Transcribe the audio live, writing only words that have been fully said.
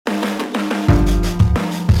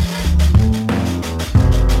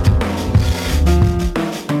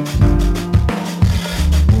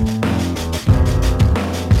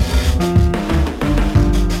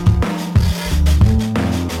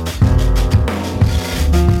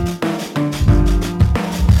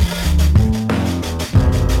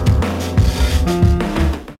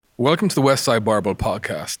Welcome to the Westside Barbell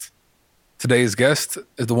podcast. Today's guest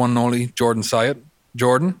is the one and only Jordan Syatt.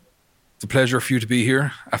 Jordan, it's a pleasure for you to be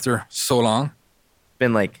here after so long. It's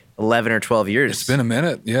been like 11 or 12 years. It's been a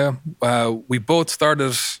minute, yeah. We both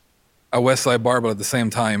started at Westside Barbell at the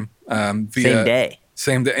same time. Same day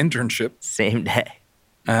Internship. Same day.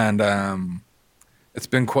 And it's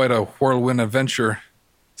been quite a whirlwind adventure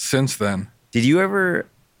since then. Did you ever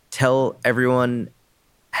tell everyone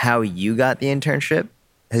how you got the internship?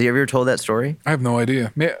 Have you ever told that story? I have no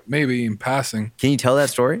idea. Maybe in passing. Can you tell that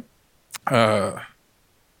story?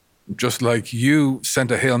 Just like you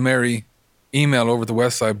sent a Hail Mary email over to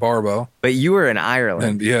Westside Barbell. But you were in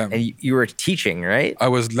Ireland. And you were teaching, right? I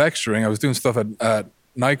was lecturing. I was doing stuff at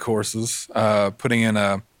night courses, putting in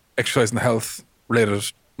a exercise and health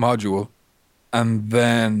related module. And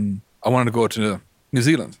then I wanted to go to New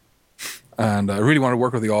Zealand. And I really wanted to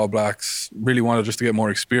work with the All Blacks, really wanted just to get more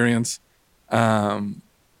experience.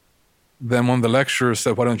 Then one of the lecturers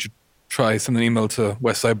said, why don't you try sending an email to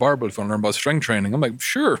Westside Barbell if you want to learn about strength training? I'm like,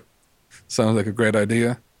 sure. Sounds like a great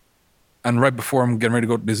idea. And right before I'm getting ready to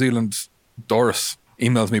go to New Zealand, Doris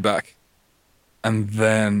emails me back. And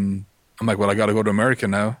then I'm like, well, I got to go to America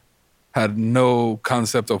now. Had no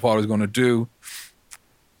concept of what I was going to do.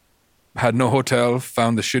 Had no hotel,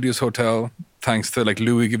 found the shittiest hotel, thanks to like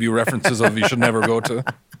Louie give you references of you should never go to.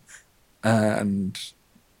 And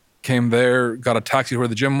came there, got a taxi where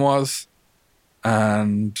the gym was.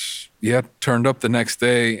 And yeah, turned up the next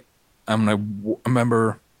day. And I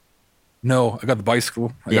remember, I got the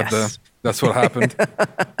bicycle. That's what happened.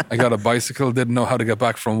 I got a bicycle, didn't know how to get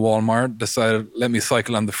back from Walmart, decided, let me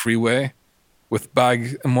cycle on the freeway with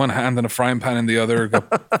bag in one hand and a frying pan in the other.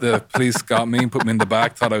 The police got me, put me in the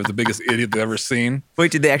back, thought I was the biggest idiot they've ever seen. Wait,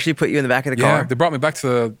 did they actually put you in the back of the car? Yeah, they brought me back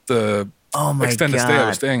to the extended stay I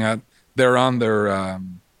was staying at. They're on their,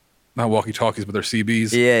 not walkie-talkies, but their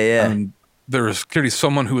CBs. Yeah. And there was clearly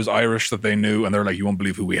someone who was Irish that they knew, and they're like, you won't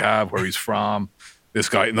believe who we have, where he's from. This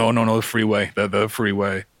guy, no, the freeway, the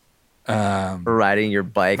freeway. Riding your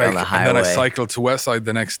bike on the highway. And then I cycled to Westside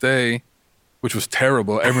the next day, which was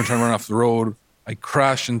terrible. Everyone trying to run off the road. I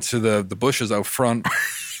crashed into the bushes out front,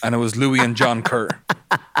 and it was Louie and John Kerr.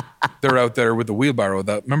 They're out there with the wheelbarrow.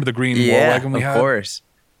 Remember the green wall wagon we had? Yeah, of course.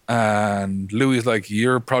 And Louie's like,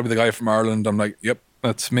 you're probably the guy from Ireland. I'm like, yep,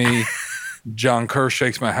 that's me. John Kerr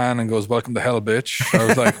shakes my hand and goes, welcome to hell, bitch. I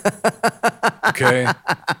was like, okay.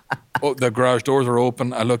 Oh, the garage doors are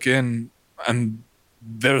open. I look in, and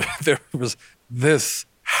there was this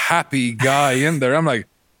happy guy in there. I'm like,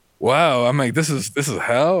 wow. I'm like, this is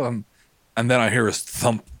hell. And then I hear a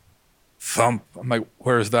thump. I'm like,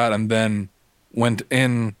 where is that? And then went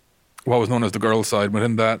in what was known as the girls' side, went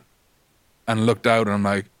in that and looked out, and I'm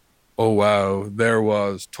like, oh, wow. There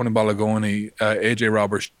was Tony Balagoney, AJ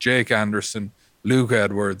Roberts, Jake Anderson, Luke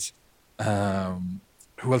Edwards, who else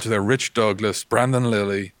was there? Rich Douglas, Brandon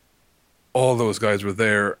Lilly. All those guys were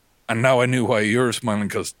there. And now I knew why you were smiling,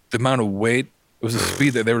 because the amount of weight, it was the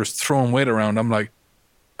speed that they were just throwing weight around. I'm like,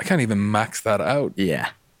 I can't even max that out. Yeah.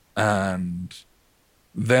 And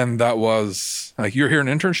then that was like, you're here in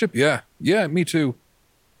internship? Yeah, me too.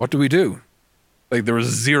 What do we do? Like, there was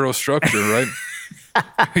zero structure, right?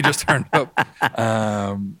 We just turned up.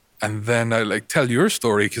 And then I tell your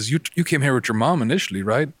story, because you came here with your mom initially,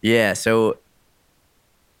 right? Yeah. So,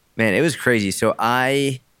 man, it was crazy. So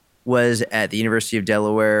I was at the University of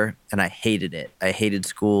Delaware, and I hated it. I hated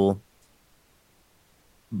school.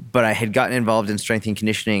 But I had gotten involved in strength and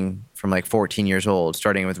conditioning from like 14 years old,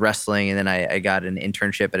 starting with wrestling. And then I got an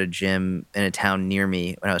internship at a gym in a town near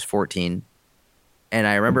me when I was 14. And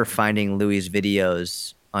I remember finding Louie's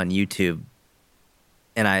videos on YouTube.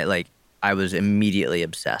 And I was immediately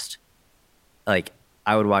obsessed. Like,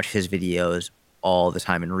 I would watch his videos all the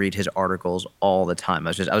time and read his articles all the time.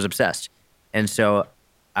 I was obsessed. And so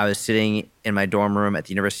I was sitting in my dorm room at the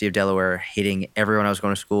University of Delaware, hating everyone I was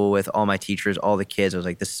going to school with, all my teachers, all the kids. I was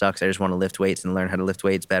like, this sucks. I just want to lift weights and learn how to lift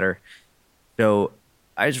weights better. So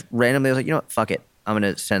I just randomly was like, you know what? Fuck it. I'm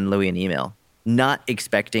going to send Louie an email, not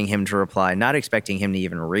expecting him to reply, not expecting him to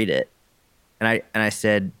even read it. And I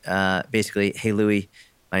said, basically, hey, Louie,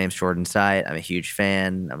 my name's Jordan Syatt. I'm a huge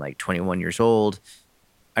fan. I'm like 21 years old.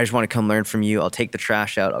 I just want to come learn from you. I'll take the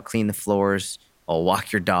trash out. I'll clean the floors. I'll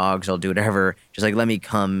walk your dogs. I'll do whatever. Just like, let me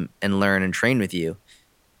come and learn and train with you.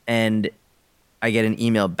 And I get an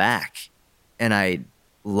email back, and I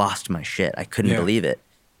lost my shit. I couldn't believe it.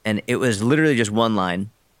 And it was literally just one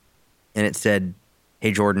line. And it said,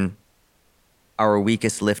 hey, Jordan, our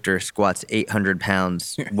weakest lifter squats 800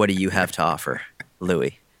 pounds. What do you have to offer,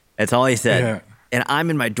 Louie? That's all he said. Yeah. And I'm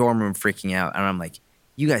in my dorm room freaking out. And I'm like,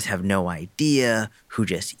 you guys have no idea who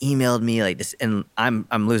just emailed me like this. And I'm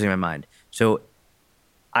losing my mind. So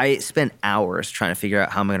I spent hours trying to figure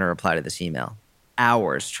out how I'm going to reply to this email.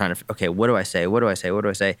 Hours trying to, okay, what do I say? What do I say? What do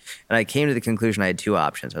I say? And I came to the conclusion I had two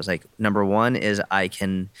options. I was like, number one is I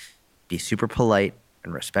can be super polite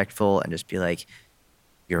and respectful and just be like,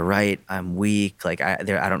 you're right, I'm weak. Like, I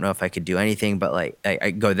don't know if I could do anything, but like,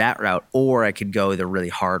 I go that route, or I could go the really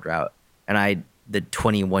hard route. And the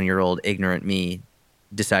 21-year-old ignorant me,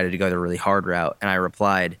 decided to go the really hard route. And I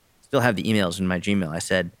replied, still have the emails in my Gmail. I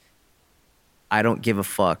said, I don't give a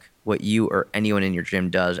fuck what you or anyone in your gym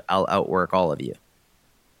does. I'll outwork all of you.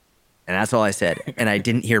 And that's all I said. And I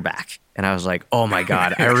didn't hear back. And I was like, oh my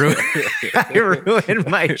God, I ruined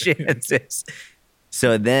my chances.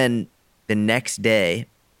 So then the next day,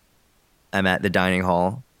 I'm at the dining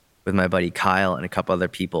hall with my buddy Kyle and a couple other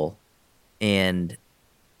people, and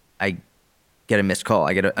I get a missed call.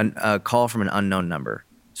 I get a call from an unknown number,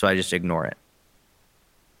 so I just ignore it.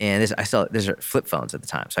 And these are flip phones at the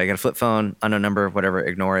time. So I get a flip phone, unknown number, whatever,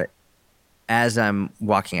 ignore it. As I'm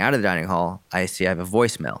walking out of the dining hall, I see I have a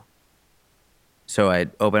voicemail. So I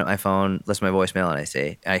open up my phone, listen to my voicemail,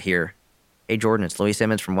 and I hear, hey Jordan, it's Louie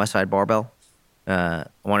Simmons from Westside Barbell. I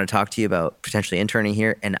want to talk to you about potentially interning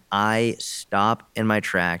here. And I stop in my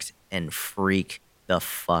tracks and freak the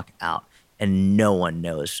fuck out. And no one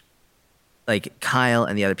knows. Like Kyle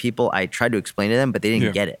and the other people, I tried to explain to them, but they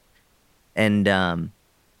didn't get it. And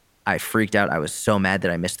I freaked out. I was so mad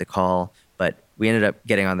that I missed the call, but we ended up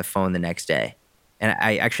getting on the phone the next day. And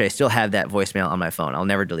I still have that voicemail on my phone. I'll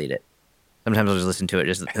never delete it. Sometimes I'll just listen to it,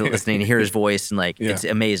 just listening to hear his voice, and like, it's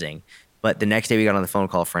amazing. But the next day we got on the phone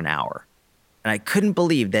call for an hour. And I couldn't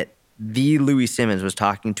believe that the Louie Simmons was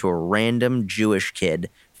talking to a random Jewish kid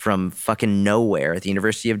from fucking nowhere at the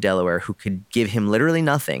University of Delaware who could give him literally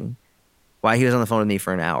nothing, while he was on the phone with me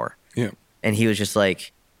for an hour. Yeah. And he was just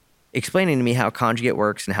like explaining to me how Conjugate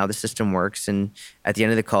works and how the system works. And at the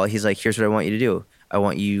end of the call, he's like, here's what I want you to do. I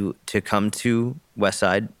want you to come to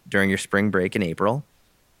Westside during your spring break in April,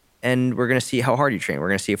 and we're going to see how hard you train. We're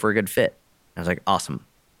going to see if we're a good fit. I was like, awesome.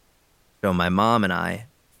 So my mom and I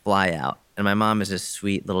fly out. And my mom is this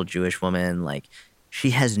sweet little Jewish woman. Like,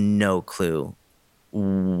 she has no clue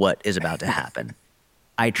what is about to happen.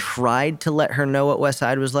 I tried to let her know what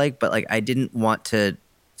Westside was like, but like, I didn't want to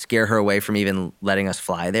scare her away from even letting us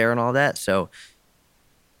fly there and all that. So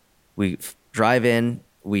we drive in,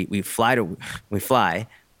 we fly,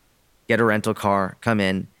 get a rental car, come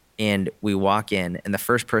in, and we walk in. And the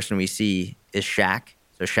first person we see is Shaq.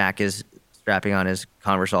 So Shaq is strapping on his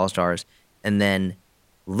Converse All-Stars. And then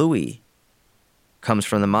Louie comes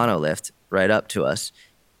from the monolift right up to us,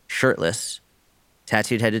 shirtless,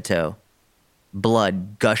 tattooed head to toe,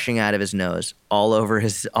 blood gushing out of his nose, all over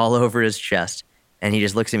his chest. And he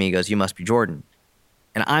just looks at me and goes, you must be Jordan.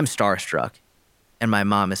 And I'm starstruck. And my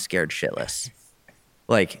mom is scared shitless.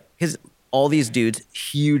 Like, because all these dudes,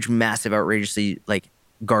 huge, massive, outrageously, like,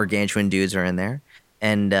 gargantuan dudes are in there.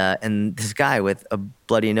 And this guy with a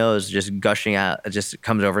bloody nose just gushing out, just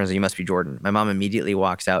comes over and says, you must be Jordan. My mom immediately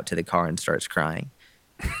walks out to the car and starts crying.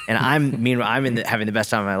 And meanwhile, I'm having the best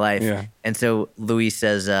time of my life. Yeah. And so Louie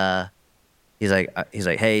says, he's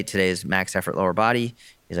like, hey, today's max effort lower body.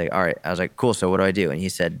 He's like, all right. I was like, cool. So what do I do? And he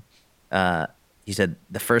said, the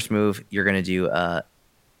first move, you're going to do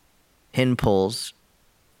pin pulls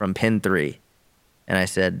from pin 3. And I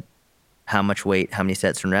said, how much weight, how many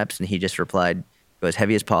sets and reps? And he just replied, go as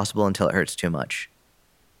heavy as possible until it hurts too much.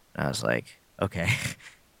 And I was like, okay.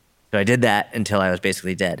 So I did that until I was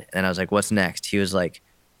basically dead. And I was like, what's next? He was like,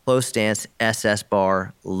 close stance, SS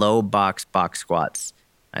bar, low box squats.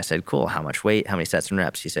 I said, cool. How much weight? How many sets and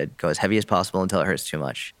reps? He said, go as heavy as possible until it hurts too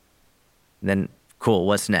much. And then, cool.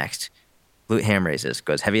 What's next? Glute ham raises.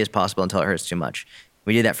 Go as heavy as possible until it hurts too much.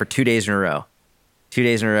 We did that for 2 days in a row. 2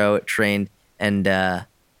 days in a row, trained. And it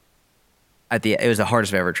was the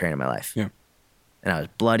hardest I've ever trained in my life. Yeah. And I was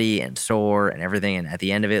bloody and sore and everything. And at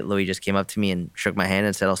the end of it, Louie just came up to me and shook my hand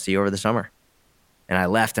and said, I'll see you over the summer. And I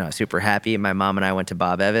left and I was super happy. My mom and I went to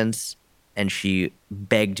Bob Evans, and she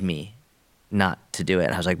begged me not to do it.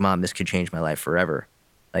 And I was like, Mom, this could change my life forever.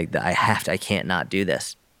 Like, I can't not do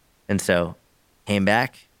this. And so came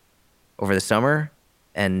back over the summer,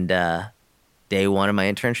 and day one of my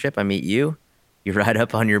internship, I meet you. You ride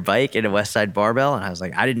up on your bike in a Westside Barbell. And I was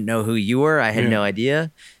like, I didn't know who you were. I had no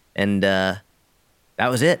idea. And that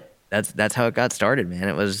was it. That's how it got started, man.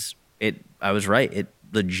 I was right. It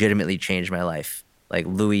legitimately changed my life. Like,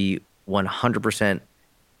 Louie, 100%,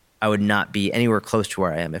 I would not be anywhere close to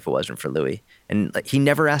where I am if it wasn't for Louie. And like, he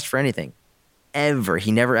never asked for anything. ever.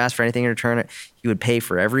 He never asked for anything in return. He would pay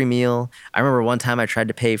for every meal. I remember one time I tried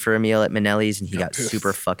to pay for a meal at Manelli's and he got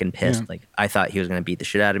super fucking pissed. Yeah. Like I thought he was going to beat the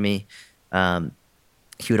shit out of me.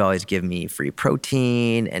 He would always give me free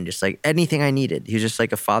protein and just like anything I needed. He was just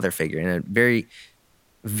like a father figure in a very,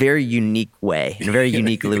 very unique way, in a very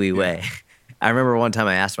unique Louie way. I remember one time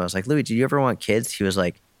I asked him, I was like, Louie, do you ever want kids? He was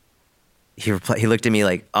like, he looked at me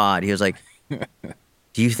like odd. He was like,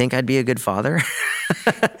 do you think I'd be a good father?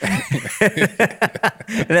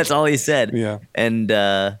 And that's all he said. Yeah. And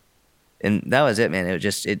that was it, man.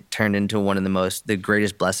 It turned into one of the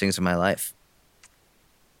greatest blessings of my life.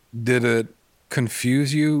 Did it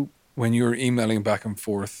confuse you when you were emailing back and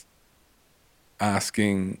forth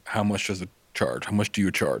asking how much does it charge? How much do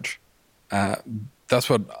you charge? That's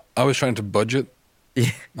what I was trying to budget.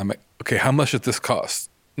 Yeah. I'm like, okay, how much does this cost?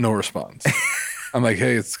 No response. I'm like,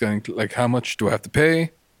 hey, it's going to, like, how much do I have to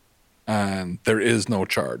pay? And there is no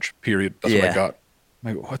charge, period. That's what I got.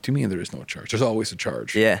 I'm like, what do you mean there is no charge? There's always a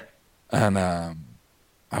charge. Yeah. And I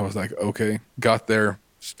was like, okay, got there.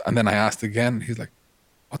 And then I asked again. He's like,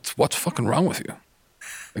 what's fucking wrong with you?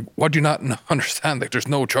 Like, what do you not understand? Like, there's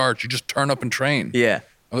no charge. You just turn up and train. Yeah.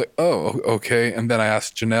 I was like, oh, okay. And then I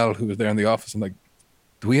asked Janelle, who was there in the office, I'm like,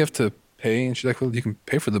 do we have to pay? And she's like, well, you can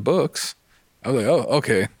pay for the books. I was like, oh,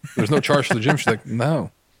 okay. There's no charge for the gym. She's like,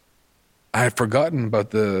 no. I had forgotten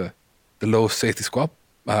about the low safety squat,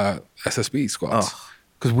 SSB squats.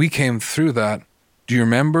 Because we came through that. Do you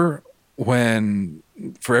remember when,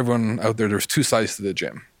 for everyone out there, there's two sides to the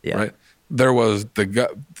gym, right? There was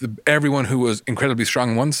everyone who was incredibly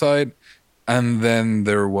strong on one side, and then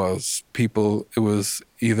there was people, it was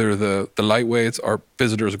either the lightweights or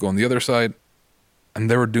visitors go on the other side,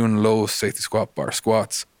 and they were doing low safety squat bar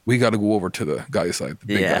squats. We got to go over to the guy side, the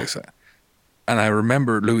big guy side. And I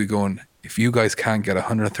remember Louie going, if you guys can't get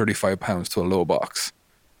 135 pounds to a low box,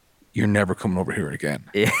 you're never coming over here again.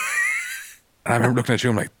 Yeah. And I remember looking at you,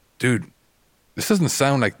 I'm like, dude, this doesn't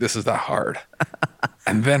sound like this is that hard.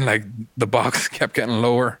 And then like the box kept getting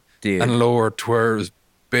lower and lower to where it was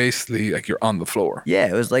basically like you're on the floor. Yeah,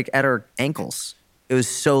 it was like at our ankles. It was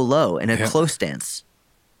so low in a close stance.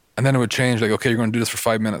 And then it would change, like, okay, you're going to do this for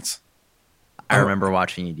 5 minutes. I remember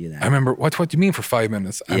watching you do that. I remember, what do you mean for 5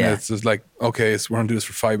 minutes? And it's just like, okay, so we're going to do this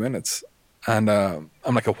for 5 minutes. And I'm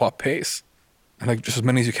like, at what pace? And like, just as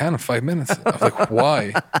many as you can in 5 minutes. I was like,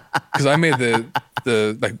 why? Because I made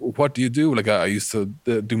the like, what do you do? Like, I used to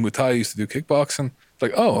do Muay Thai, I used to do kickboxing.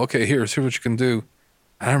 Like, oh, okay, here's what you can do.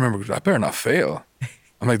 And I remember, I better not fail.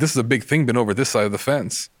 I'm like, this is a big thing been over this side of the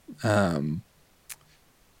fence.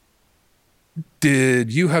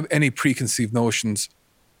 Did you have any preconceived notions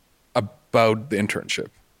about the internship?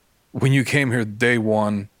 When you came here day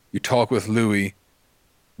one, you talked with Louie,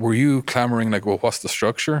 were you clamoring like, well, what's the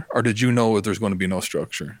structure? Or did you know that there's going to be no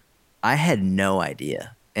structure? I had no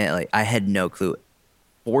idea. And like, I had no clue.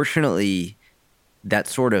 Fortunately,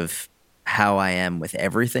 that's sort of how I am with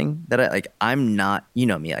everything that I'm not, you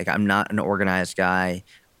know me, like I'm not an organized guy.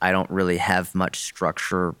 I don't really have much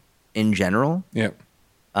structure in general. Yeah.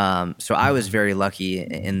 So I was very lucky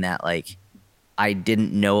in that, like, I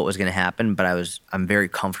didn't know what was going to happen, but I'm very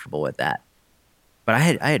comfortable with that. But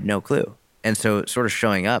I had no clue. And so sort of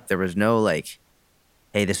showing up, there was no like,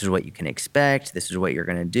 hey, this is what you can expect. This is what you're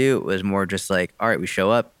going to do. It was more just like, all right, we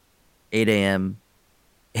show up 8 a.m.,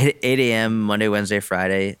 Monday, Wednesday,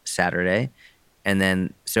 Friday, Saturday. And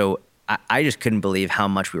then, so I just couldn't believe how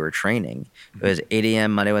much we were training. It was 8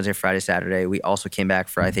 a.m., Monday, Wednesday, Friday, Saturday. We also came back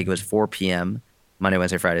for, I think it was 4 p.m., Monday,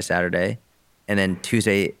 Wednesday, Friday, Saturday. And then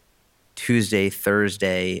Tuesday,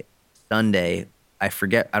 Thursday, Sunday, I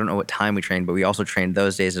forget, I don't know what time we trained, but we also trained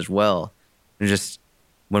those days as well. And just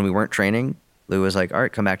when we weren't training, Lou was like, all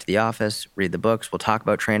right, come back to the office, read the books, we'll talk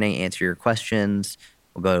about training, answer your questions.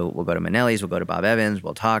 We'll go to Manelli's, we'll go to Bob Evans,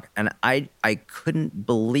 we'll talk. And I couldn't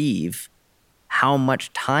believe how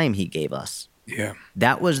much time he gave us. Yeah.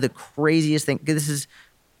 That was the craziest thing. This is,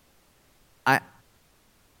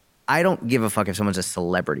 I don't give a fuck if someone's a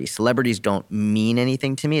celebrity. Celebrities don't mean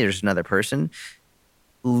anything to me. There's another person.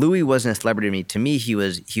 Louie wasn't a celebrity to me. To me, he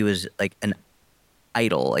was like an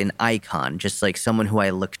idol, an icon, just like someone who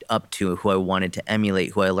I looked up to, who I wanted to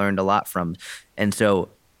emulate, who I learned a lot from. And so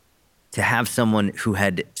to have someone who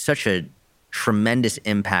had such a tremendous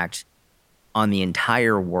impact on the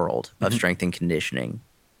entire world of strength and conditioning,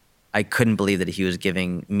 I couldn't believe that he was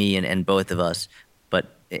giving me and both of us,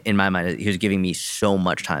 but in my mind, he was giving me so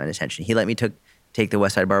much time and attention. He let me take the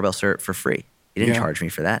Westside Barbell cert for free. He didn't charge me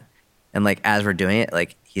for that. And like, as we're doing it,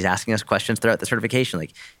 like he's asking us questions throughout the certification,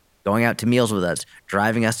 like going out to meals with us,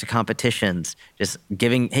 driving us to competitions, just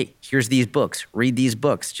giving, hey, here's these books, read these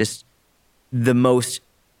books. Just the most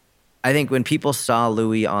I think when people saw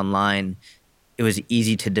Louie online, it was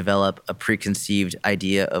easy to develop a preconceived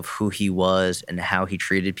idea of who he was and how he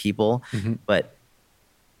treated people. Mm-hmm. But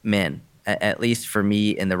man, at least for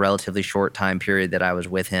me, in the relatively short time period that I was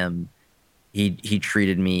with him, he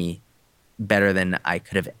treated me better than I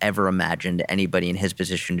could have ever imagined anybody in his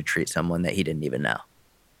position to treat someone that he didn't even know.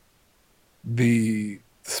 The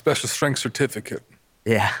special strength certificate.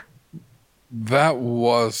 Yeah.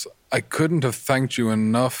 I couldn't have thanked you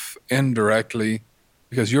enough indirectly,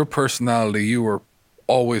 because your personality, you were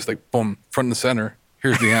always like, boom, front and center.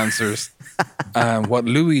 Here's the answers. And what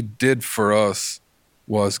Louie did for us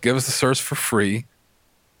was give us the certs for free.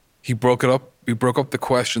 He broke it up. We broke up the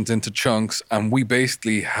questions into chunks, and we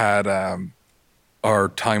basically had our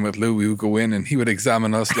time with Louie. We would go in and he would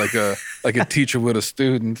examine us like a teacher with a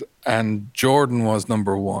student. And Jordan was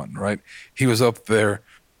number one, right? He was up there,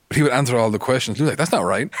 but he would answer all the questions. Louie was like, that's not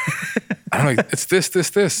right. And I'm like, it's this,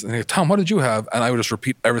 this, this. And he'd, Tom, what did you have? And I would just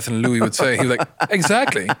repeat everything Louie would say. He was like,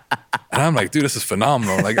 exactly. And I'm like, dude, this is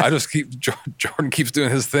phenomenal. Like, I just Jordan keeps doing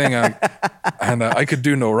his thing. And I could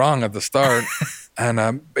do no wrong at the start.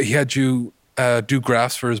 And he had you do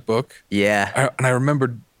graphs for his book. Yeah. And I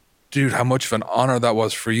remember, dude, how much of an honor that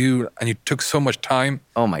was for you. And you took so much time.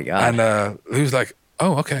 Oh my God. And he was like,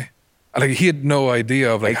 oh, okay. And like, he had no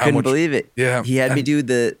idea of like how much. I couldn't believe it. Yeah. He had me do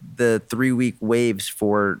the 3-week waves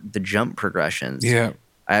for the jump progressions. Yeah.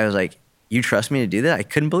 I was like, you trust me to do that? I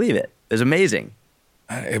couldn't believe it. It was amazing.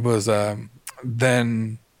 It was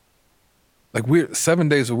then like 7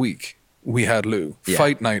 days a week we had Lou. Yeah.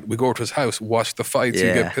 Fight night, we go over to his house, watch the fights. Yeah.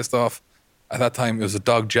 You get pissed off. At that time it was a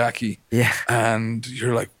dog Jackie. Yeah. And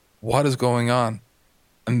you're like, what is going on?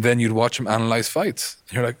 And then you'd watch him analyze fights.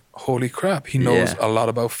 And you're like, holy crap, he knows a lot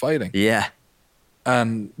about fighting. Yeah.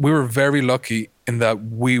 And we were very lucky in that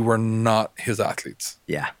we were not his athletes.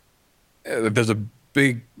 Yeah. There's a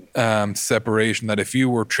big separation that if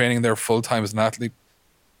you were training there full time as an athlete,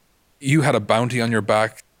 you had a bounty on your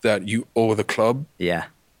back that you owe the club. Yeah.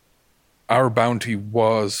 Our bounty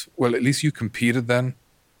was, well, at least you competed then,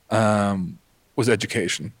 was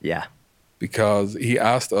education. Yeah. Because he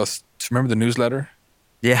asked us to remember the newsletter.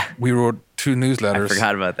 Yeah. We wrote 2 newsletters. I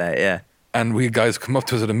forgot about that. Yeah. And we had guys come up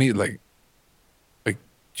to us at a meet like, do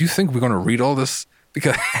you think we're going to read all this?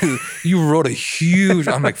 Because you wrote a huge,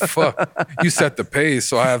 I'm like, fuck, you set the pace.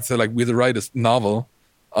 So I have to we had to write a novel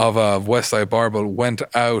of Westside Barbell, went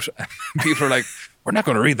out, and people are like, we're not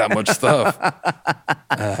going to read that much stuff.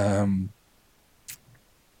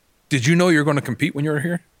 Did you know you were going to compete when you were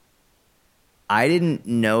here? I didn't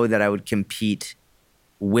know that I would compete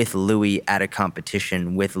with Louie at a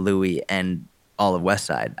competition with Louie and all of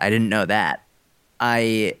Westside. I didn't know that.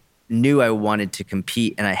 I knew I wanted to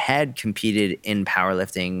compete, and I had competed in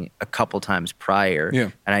powerlifting a couple times prior.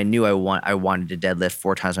 Yeah. And I knew I wanted to deadlift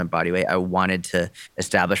 4 times my body weight. I wanted to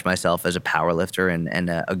establish myself as a powerlifter and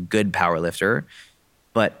a good powerlifter.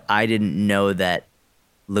 But I didn't know that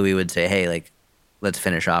Louie would say, hey, let's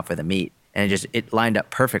finish off with a meet. And it lined up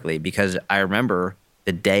perfectly, because I remember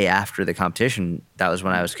the day after the competition, that was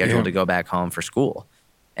when I was scheduled to go back home for school.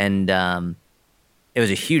 And it was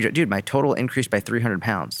a huge, dude, my total increased by 300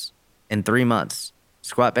 pounds in 3 months.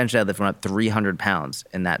 Squat, bench, deadlift went up 300 pounds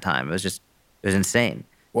in that time. It was insane.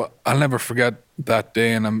 Well, I'll never forget that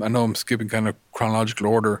day, and I know I'm skipping kind of chronological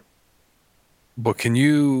order, but can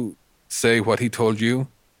you say what he told you?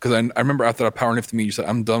 Because I remember after that powerlifting meet, you said,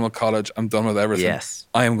 I'm done with college. I'm done with everything. Yes.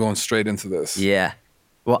 I am going straight into this. Yeah.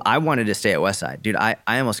 Well, I wanted to stay at Westside. Dude, I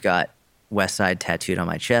almost got Westside tattooed on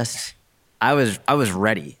my chest. I was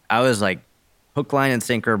ready. I was like hook, line, and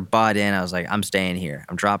sinker, bought in. I was like, I'm staying here.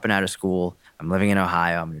 I'm dropping out of school. I'm living in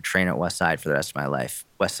Ohio. I'm going to train at Westside for the rest of my life.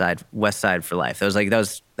 Westside for life.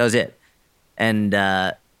 That was it.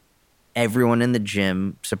 And everyone in the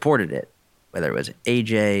gym supported it, whether it was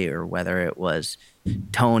AJ or whether it was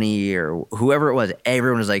Tony or whoever it was.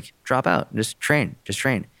 Everyone was like, drop out, just train.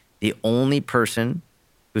 The only person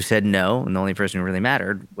who said no, and the only person who really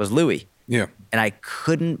mattered, was Louie. Yeah. And I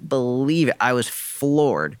couldn't believe it. I was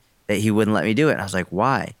floored that he wouldn't let me do it. And I was like,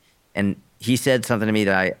 why? And he said something to me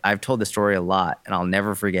that I've told the story a lot, and I'll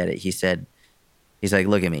never forget it. He's like,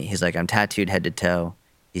 look at me. He's like, I'm tattooed head to toe.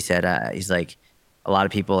 He said, he's like, a lot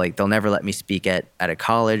of people, they'll never let me speak at a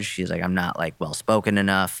college. He's like, I'm not well-spoken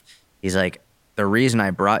enough. He's like, the reason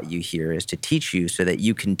I brought you here is to teach you so that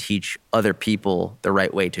you can teach other people the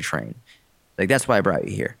right way to train. That's why I brought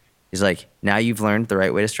you here. He's like, now you've learned the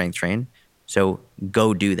right way to strength train, so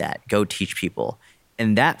go do that. Go teach people.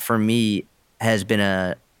 And that, for me, has been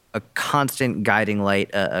a constant guiding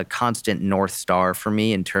light, a constant North Star for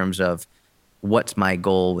me in terms of what's my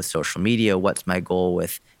goal with social media, what's my goal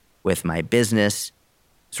with my business.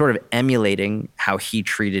 sort of emulating how he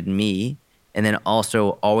treated me. And then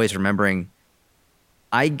also always remembering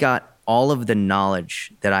I got all of the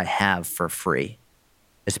knowledge that I have for free,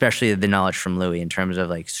 especially the knowledge from Louie in terms of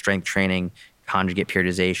like strength training, conjugate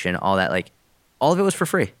periodization, all that. Like all of it was for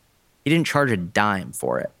free. He didn't charge a dime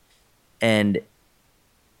for it. And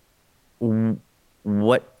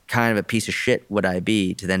what kind of a piece of shit would I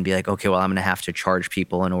be to then be like, okay, well, I'm going to have to charge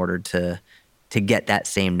people in order to get that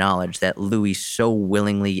same knowledge that Louie so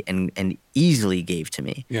willingly and easily gave to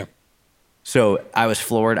me. Yeah. So I was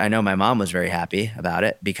floored. I know my mom was very happy about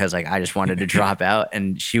it because like I just wanted to drop out,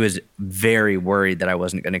 and she was very worried that I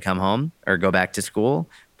wasn't going to come home or go back to school.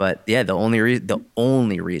 But yeah, the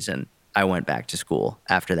only reason I went back to school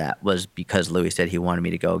after that was because Louie said he wanted me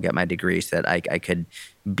to go get my degree so that I could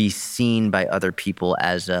be seen by other people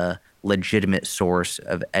as a legitimate source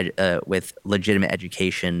of with legitimate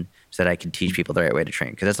education so that I could teach people the right way to train.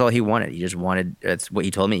 Because that's all he wanted. That's what he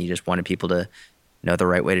told me. He just wanted people to know the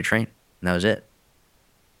right way to train. And that was it.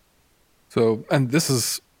 So, and this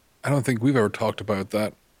is, I don't think we've ever talked about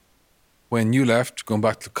that. When you left, going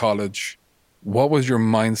back to college, what was your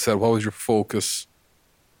mindset? What was your focus?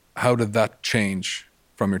 How did that change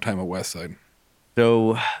from your time at Westside?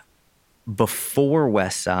 So before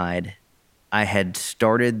Westside, I had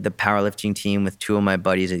started the powerlifting team with two of my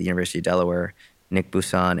buddies at the University of Delaware, Nick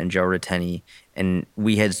Busan and Joe Ratteni, and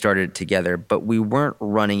we had started it together, but we weren't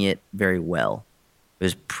running it very well. It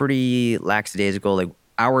was pretty lackadaisical. Like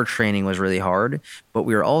our training was really hard, but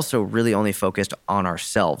we were also really only focused on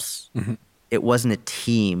ourselves. Mm-hmm. It wasn't a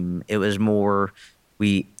team. It was more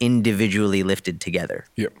we individually lifted together.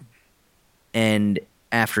 Yep. And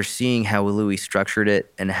after seeing how Louie structured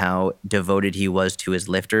it and how devoted he was to his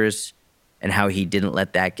lifters and how he didn't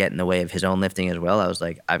let that get in the way of his own lifting as well, I was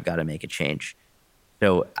like, I've got to make a change.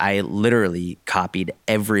 So I literally copied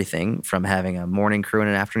everything from having a morning crew and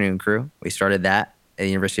an afternoon crew. We started that at the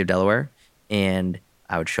University of Delaware, and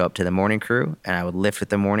I would show up to the morning crew and I would lift with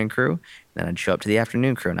the morning crew. Then I'd show up to the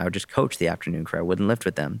afternoon crew and I would just coach the afternoon crew. I wouldn't lift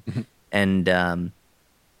with them. Mm-hmm. And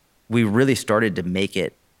we really started to make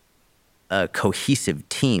it a cohesive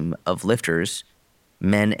team of lifters,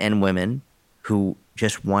 men and women, who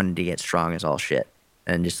just wanted to get strong as all shit.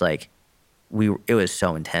 And just like, it was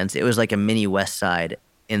so intense. It was like a mini Westside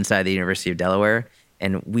inside the University of Delaware.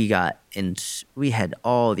 And we had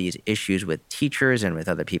all these issues with teachers and with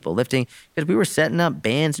other people lifting because we were setting up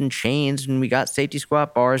bands and chains, and we got safety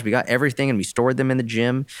squat bars, we got everything, and we stored them in the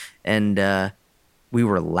gym. And we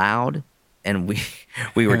were loud, and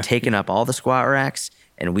we were taking up all the squat racks,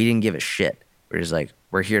 and we didn't give a shit. We're just like,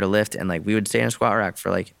 we're here to lift, and like we would stay in a squat rack for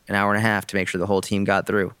like an hour and a half to make sure the whole team got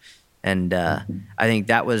through. And I think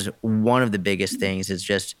that was one of the biggest things, is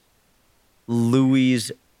just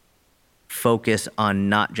Louie's focus on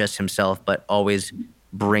not just himself, but always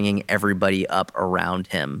bringing everybody up around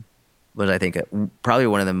him was, I think, probably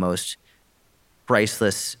one of the most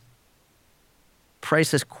priceless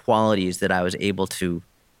qualities that I was able to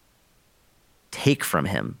take from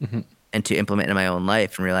him. Mm-hmm. And to implement in my own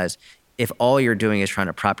life, and realize if all you're doing is trying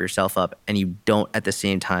to prop yourself up and you don't at the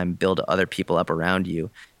same time build other people up around you,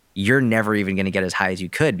 you're never even going to get as high as you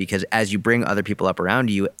could, because as you bring other people up around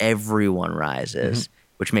you, everyone rises. Mm-hmm.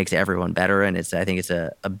 Which makes everyone better, and I think it's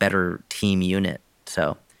a better team unit.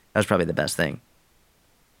 So that was probably the best thing.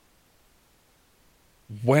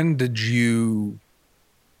 When did you,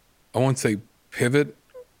 I won't say pivot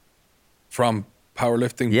from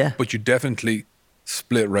powerlifting, yeah, but you definitely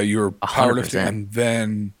split, right? You were powerlifting, 100%.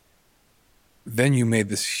 And then you made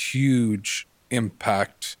this huge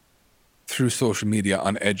impact through social media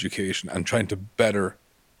on education and trying to better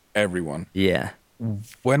everyone. Yeah.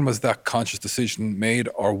 When was that conscious decision made,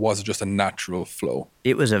 or was it just a natural flow?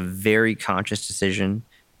 It was a very conscious decision,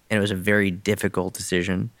 and it was a very difficult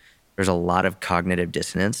decision. There's a lot of cognitive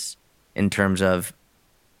dissonance in terms of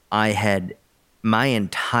my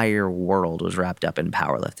entire world was wrapped up in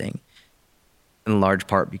powerlifting, in large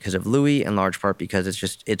part because of Louie, in large part because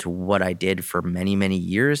it's what I did for many, many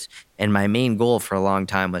years. And my main goal for a long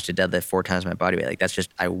time was to deadlift 4 times my body weight. Like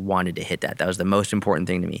I wanted to hit that. That was the most important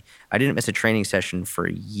thing to me. I didn't miss a training session for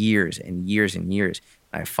years and years and years.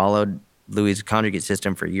 I followed Louie's conjugate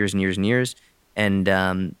system for years and years and years. And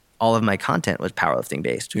all of my content was powerlifting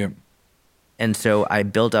based. Yeah. And so I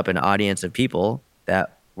built up an audience of people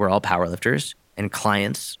that were all powerlifters and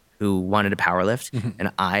clients who wanted to powerlift, mm-hmm.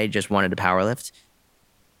 and I just wanted to powerlift.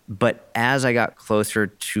 But as I got closer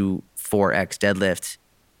to 4X deadlift,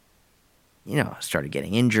 started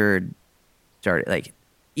getting injured,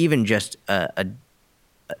 even just the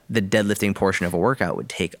deadlifting portion of a workout would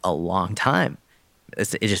take a long time.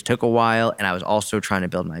 It just took a while, and I was also trying to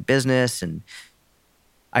build my business, and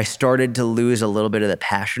I started to lose a little bit of the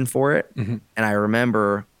passion for it. Mm-hmm. And I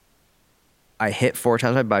remember I hit 4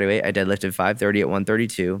 times my body weight. I deadlifted 530 at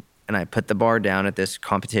 132. And I put the bar down at this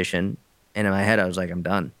competition. And in my head, I was like, I'm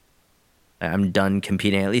done. I'm done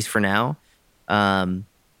competing, at least for now. And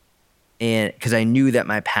because I knew that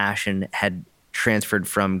my passion had transferred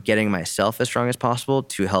from getting myself as strong as possible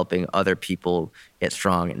to helping other people get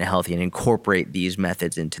strong and healthy and incorporate these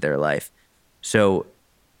methods into their life. So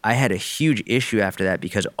I had a huge issue after that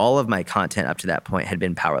because all of my content up to that point had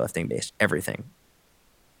been powerlifting based, everything.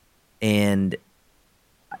 And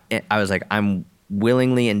I was like, I'm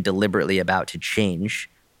willingly and deliberately about to change,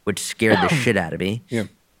 which scared the shit out of me. Yeah.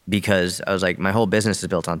 Because I was like, my whole business is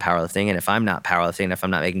built on powerlifting. And if I'm not powerlifting, if I'm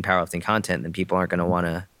not making powerlifting content, then people aren't going to want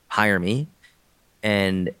to hire me.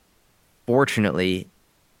 And fortunately,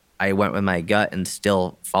 I went with my gut and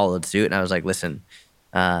still followed suit. And I was like, listen,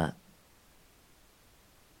 I'm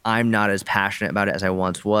not as passionate about it as I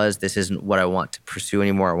once was. This isn't what I want to pursue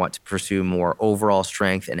anymore. I want to pursue more overall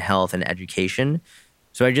strength and health and education.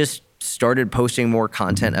 So I just started posting more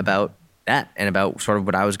content about that and about sort of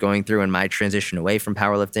what I was going through and my transition away from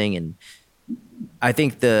powerlifting. And I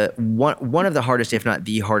think the one of the hardest, if not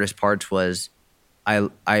the hardest parts was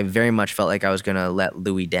I very much felt like I was going to let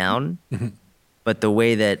Louie down. Mm-hmm. But the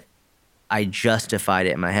way that I justified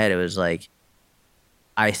it in my head, it was like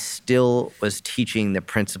I still was teaching the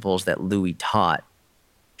principles that Louie taught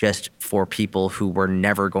just for people who were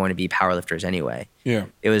never going to be powerlifters anyway. Yeah.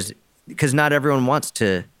 It was because not everyone wants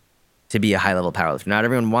to be a high-level powerlifter. Not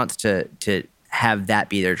everyone wants to have that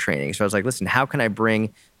be their training. So I was like, listen, how can I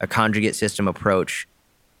bring a conjugate system approach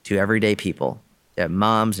to everyday people, to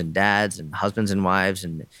moms and dads and husbands and wives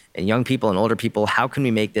and young people and older people? How can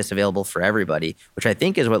we make this available for everybody? Which I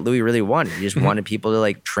think is what Louie really wanted. He just wanted people to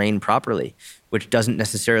like train properly, which doesn't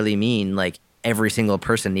necessarily mean like every single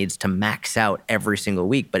person needs to max out every single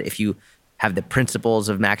week. But if you have the principles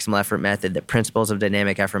of maximal effort method, the principles of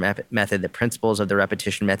dynamic effort method, the principles of the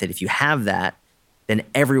repetition method, if you have that, then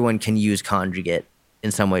everyone can use conjugate in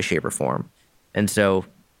some way, shape, or form. And so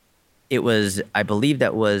it was, I believe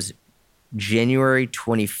that was January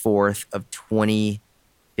 24th of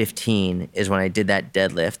 2015 is when I did that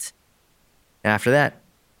deadlift. And after that,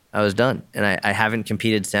 I was done. And I haven't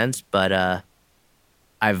competed since, but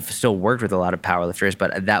I've still worked with a lot of powerlifters,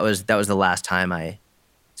 but that was the last time I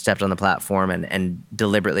stepped on the platform and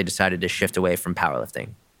deliberately decided to shift away from powerlifting.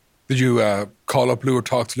 Did you call up Lou or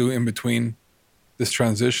talk to Lou in between this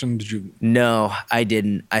transition? Did you? No, I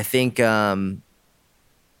didn't. I think there's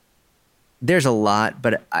a lot,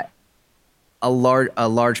 but a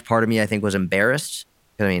large part of me I think was embarrassed.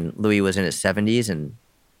 I mean, Louie was in his 70s and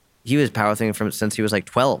he was powerlifting since he was like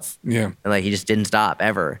 12. Yeah. And like he just didn't stop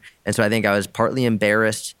ever. And so I think I was partly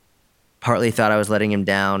embarrassed, partly thought I was letting him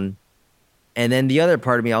down. And then the other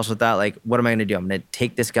part of me also thought, like, what am I going to do? I'm going to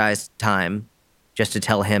take this guy's time just to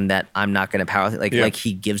tell him that I'm not going to powerlift. Like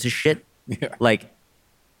he gives a shit. Yeah. Like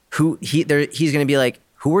he's going to be like,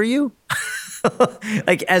 who are you?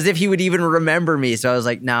 Like as if he would even remember me. So I was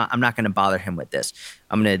like, nah, I'm not going to bother him with this.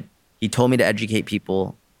 He told me to educate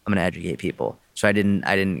people. I'm going to educate people. So I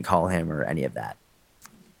didn't call him or any of that.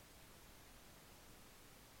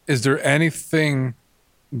 Is there anything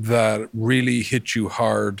that really hit you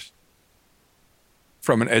hard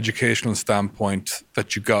from an educational standpoint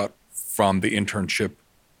that you got from the internship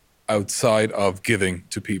outside of giving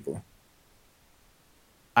to people?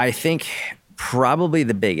 I think probably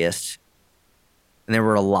the biggest, and there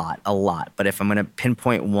were a lot, but if I'm going to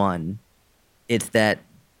pinpoint one, it's that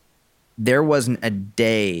there wasn't a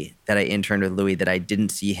day that I interned with Louie that I didn't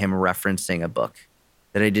see him referencing a book,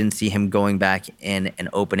 that I didn't see him going back in and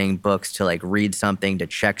opening books to like read something, to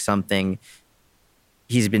check something.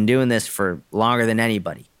 He's been doing this for longer than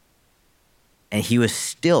anybody. And he was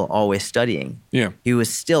still always studying. Yeah. He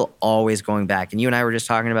was still always going back. And you and I were just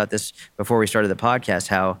talking about this before we started the podcast,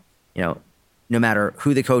 how, no matter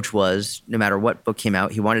who the coach was, no matter what book came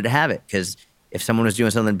out, he wanted to have it. Because if someone was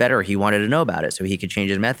doing something better, he wanted to know about it so he could change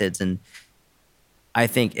his methods. And I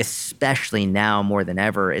think especially now more than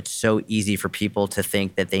ever, it's so easy for people to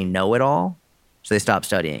think that they know it all. So they stop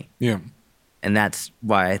studying. Yeah. And that's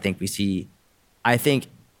why I think the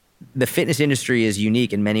fitness industry is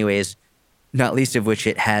unique in many ways, not least of which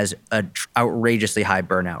it has a outrageously high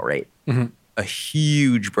burnout rate, a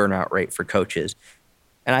huge burnout rate for coaches.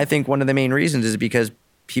 And I think one of the main reasons is because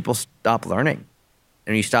people stop learning.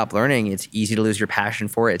 And when you stop learning, it's easy to lose your passion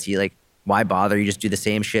for it. It's like, why bother? You just do the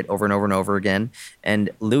same shit over and over and over again. And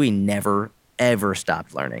Louie never, ever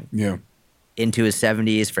stopped learning. Yeah. Into his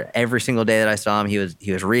 70s, for every single day that I saw him, he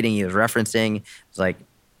was reading, he was referencing. It's like,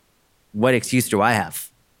 what excuse do I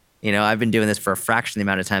have? You know, I've been doing this for a fraction of the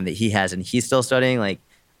amount of time that he has, and he's still studying. Like,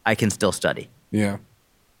 I can still study. Yeah.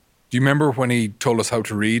 Do you remember when he told us how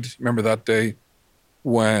to read? Remember that day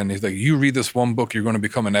when he's like, you read this one book, you're going to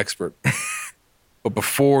become an expert. But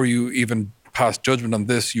before you even pass judgment on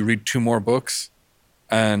this, you read 2 more books.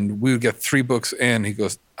 And we would get 3 books in. He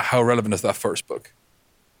goes, how relevant is that first book?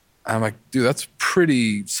 I'm like, dude, that's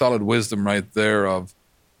pretty solid wisdom right there of,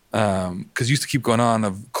 because you used to keep going on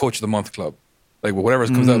of Coach of the Month Club. Like whatever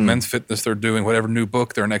comes out, men's fitness they're doing, whatever new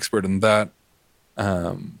book, they're an expert in that.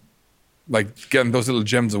 Like getting those little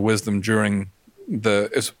gems of wisdom during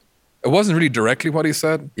it wasn't really directly what he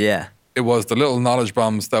said. Yeah. It was the little knowledge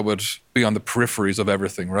bombs that would be on the peripheries of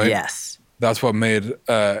everything, right? Yes. That's what made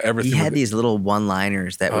everything. He had these little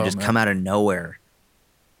one-liners that would just come out of nowhere.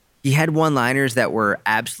 He had one-liners that were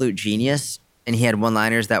absolute genius, and he had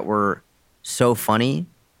one-liners that were so funny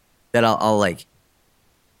that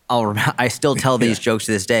I still tell these jokes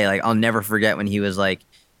to this day. Like, I'll never forget when he was like,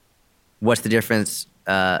 what's the difference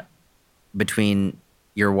between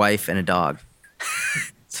your wife and a dog?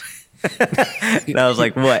 And I was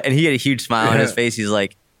like, what? And he had a huge smile on his face. He's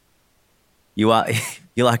like, you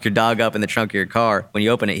lock your dog up in the trunk of your car. When you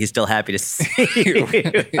open it, he's still happy to see you.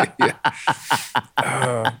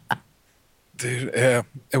 Dude, yeah,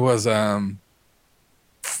 it was.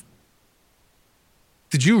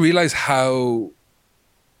 Did you realize how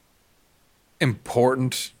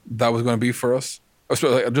important that was going to be for us?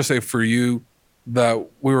 I'll just say for you that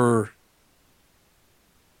we were.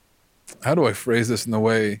 How do I phrase this in a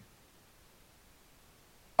way?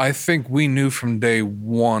 I think we knew from day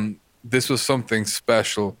one this was something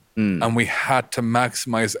special, and we had to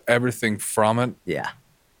maximize everything from it. Yeah.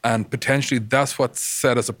 And potentially that's what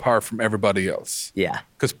set us apart from everybody else. Yeah.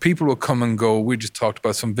 Because people will come and go. We just talked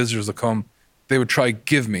about some visitors will come. They would try,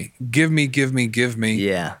 give me.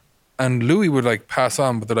 Yeah. And Louie would like pass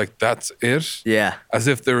on, but they're like, that's it? Yeah. As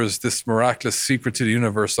if there was this miraculous secret to the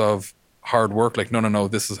universe of hard work. Like, no,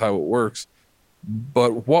 this is how it works.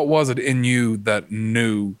 But what was it in you that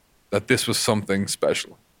knew that this was something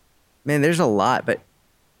special? Man, there's a lot, but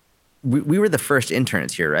we were the first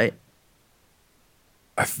interns here, right?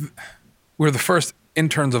 We were the first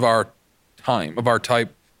interns of our time, of our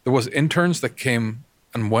type. There was interns that came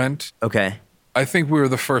and went. Okay. I think we were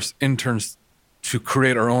the first interns to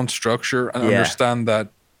create our own structure and understand that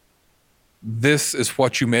this is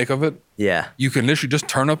what you make of it. Yeah. You can literally just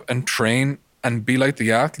turn up and train and be like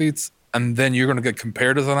the athletes, and then you're going to get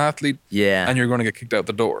compared as an athlete. Yeah. And you're going to get kicked out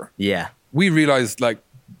the door. Yeah. We realized like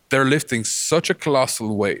they're lifting such a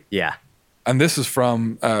colossal weight. Yeah. And this is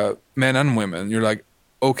from men and women. You're like,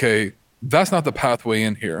 okay, that's not the pathway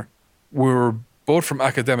in here. We're both from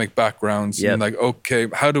academic backgrounds. Yep. And like, okay,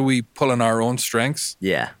 how do we pull in our own strengths?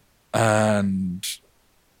 Yeah. And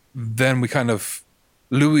then we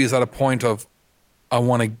Louie is at a point of, I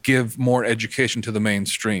want to give more education to the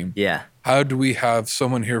mainstream. Yeah. How do we have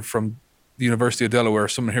someone here from the University of Delaware,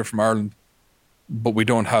 someone here from Ireland, but we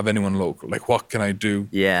don't have anyone local? Like, what can I do?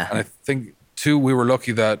 Yeah. And I think, too, we were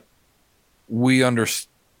lucky that we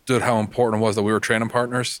understood how important it was that we were training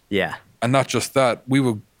partners. Yeah. And not just that, we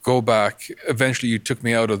would go back. Eventually, you took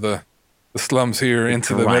me out of the slums here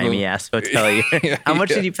into the middle. Grimy ass hotel. How much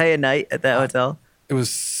did you pay a night at that hotel? It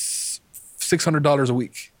was $600 a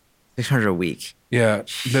week. $600 a week. Yeah,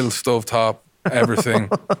 little stovetop, everything.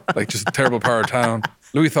 Like just a terrible part of town.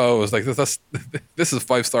 Louis thought it was like, this is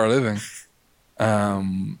 5-star living.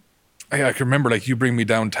 I can remember like you bring me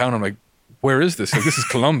downtown. I'm like, where is this? Like, this is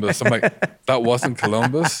Columbus. I'm like, that wasn't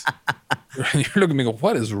Columbus. And you're looking at me and go,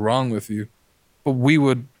 what is wrong with you? But we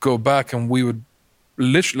would go back and we would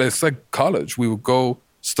literally, it's like college. We would go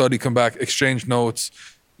study, come back, exchange notes.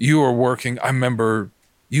 You were working. I remember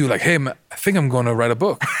you like, hey, man, I think I'm going to write a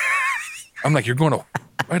book. I'm like, you're going to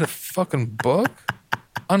write a fucking book?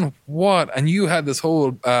 On what? And you had this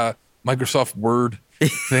whole Microsoft Word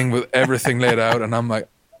thing with everything laid out. And I'm like,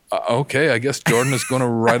 okay, I guess Jordan is going to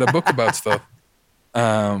write a book about stuff.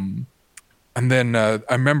 And then I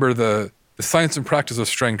remember the Science and Practice of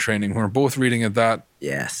Strength Training. We were both reading it.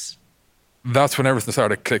 Yes. That's when everything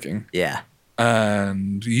started clicking. Yeah.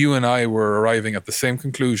 And you and I were arriving at the same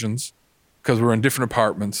conclusions because we were in different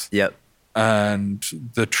apartments. Yep. And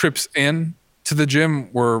the trips in to the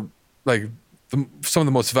gym were like some of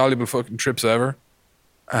the most valuable fucking trips ever.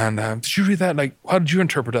 And did you read that? Like, how did you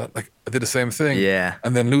interpret that? Like, I did the same thing. Yeah.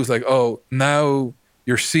 And then Lou's like, oh, now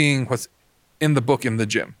you're seeing what's in the book in the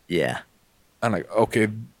gym. Yeah. And like, okay,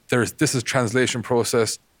 this is translation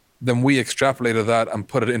process. Then we extrapolated that and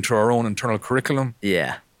put it into our own internal curriculum.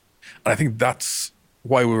 Yeah. And I think that's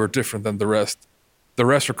why we were different than the rest. The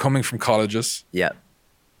rest are coming from colleges. Yep.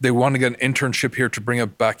 they want to get an internship here to bring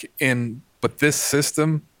it back in. But this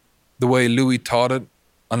system, the way Louie taught it,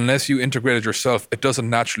 unless you integrate it yourself, it doesn't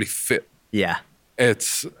naturally fit. Yeah.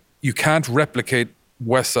 You can't replicate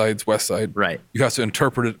Westside's Westside. Right. You have to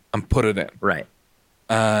interpret it and put it in. Right.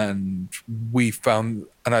 And we found,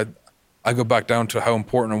 and I go back down to how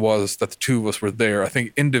important it was that the two of us were there. I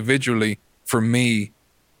think individually, for me,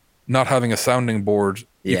 not having a sounding board,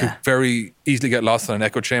 you could very easily get lost in an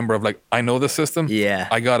echo chamber of like, I know the system. Yeah.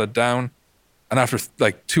 I got it down. And after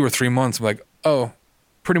like 2 or 3 months, I'm like, oh,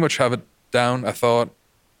 pretty much have it down, I thought.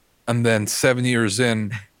 And then 7 years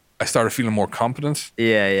in, I started feeling more confident.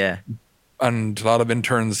 Yeah, yeah. And a lot of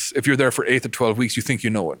interns, if you're there for 8 to 12 weeks, you think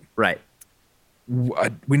you know it. Right.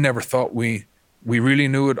 We never thought we really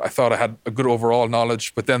knew it. I thought I had a good overall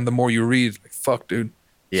knowledge. But then the more you read, like, fuck, dude,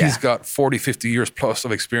 he's got 40, 50 years plus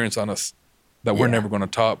of experience on us that we're never going to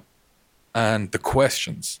top. And the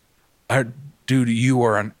questions are, dude, you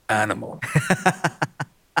are an animal.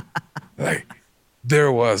 Like,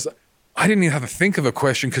 I didn't even have to think of a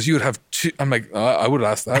question because you would have two. I'm like, I would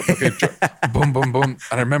ask that. Okay, boom, boom, boom.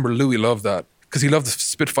 And I remember Louie loved that because he loved the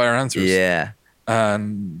spitfire answers. Yeah.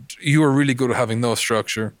 And you were really good at having no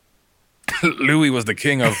structure. Louie was the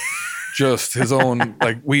king of just his own,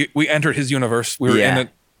 like, we entered his universe. We were in it.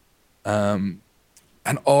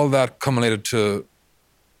 And all that culminated to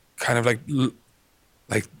kind of like,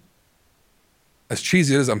 as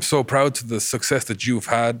cheesy as it is, I'm so proud to the success that you've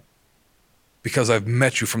had because I've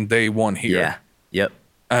met you from day one here. Yeah. Yep.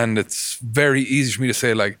 And it's very easy for me to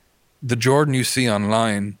say, like, the Jordan you see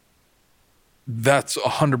online, that's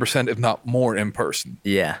 100%, if not more, in person.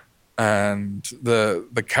 Yeah. And the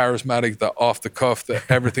charismatic, the off the cuff, the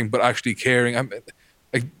everything, but actually caring. I'm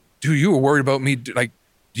like, dude, you were worried about me. Like,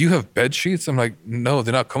 do you have bed sheets? I'm like, no,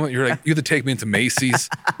 they're not coming. You're like, you have to take me into Macy's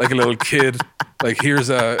like a little kid. Like, here's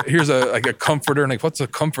a like a comforter. And like, what's a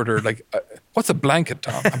comforter? Like, what's a blanket,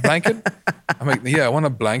 Tom? A blanket? I'm like, yeah, I want a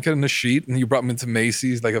blanket and a sheet. And you brought me into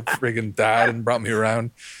Macy's like a friggin' dad and brought me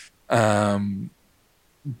around.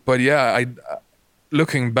 But yeah, I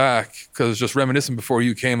looking back, because just reminiscing before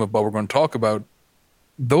you came of what we're going to talk about,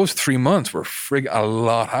 those 3 months were a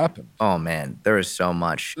lot happened. Oh man, there was so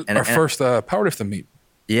much. And our first powerlifting meet.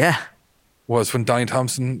 Yeah. Was when Donnie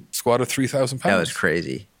Thompson squatted 3,000 pounds. That was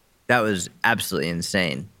crazy. That was absolutely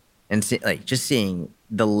insane. And just seeing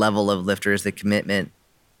the level of lifters, the commitment.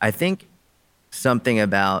 I think something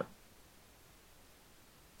about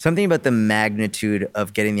the magnitude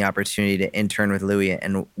of getting the opportunity to intern with Louie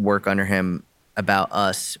and work under him about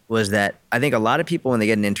us was that I think a lot of people, when they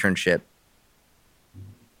get an internship,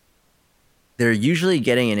 they're usually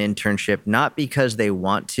getting an internship not because they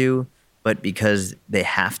want to, but because they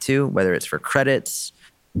have to, whether it's for credits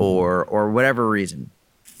or whatever reason.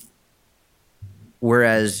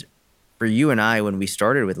 Whereas for you and I, when we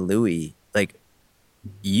started with Louie, like,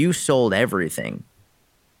 you sold everything.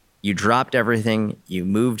 You dropped everything. You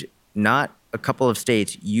moved not a couple of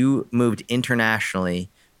states. You moved internationally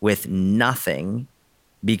with nothing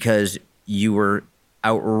because you were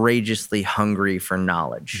outrageously hungry for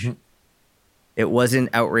knowledge. Mm-hmm. It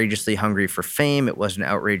wasn't outrageously hungry for fame. It wasn't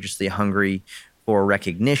outrageously hungry for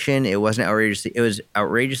recognition. It was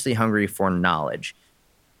outrageously hungry for knowledge.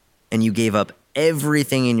 And you gave up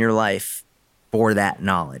everything in your life for that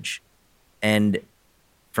knowledge. And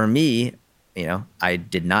for me, I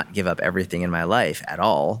did not give up everything in my life at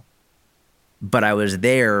all, but I was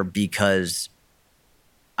there because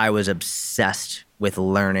I was obsessed with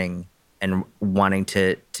learning and wanting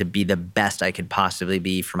to be the best I could possibly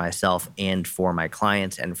be for myself and for my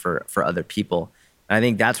clients and for other people. And I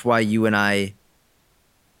think that's why you and I,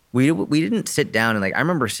 we didn't sit down and, like, I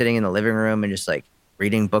remember sitting in the living room and just, like,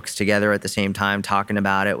 reading books together at the same time, talking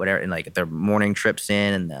about it, whatever, and, like, the morning trips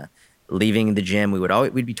in and the leaving the gym,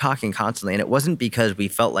 we'd be talking constantly. And it wasn't because we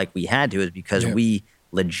felt like we had to, it was because we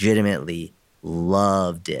legitimately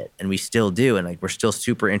loved it, and we still do, and, like, we're still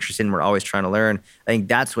super interested and we're always trying to learn. I think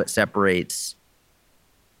that's what separates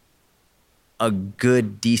a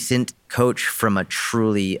good, decent coach from a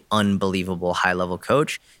truly unbelievable high-level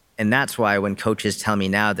coach. And that's why when coaches tell me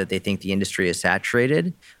now that they think the industry is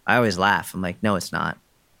saturated, I always laugh. I'm like, no, it's not.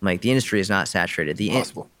 I'm like, the industry is not saturated. The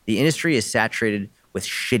industry is saturated with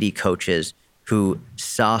shitty coaches who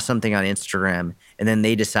saw something on Instagram and then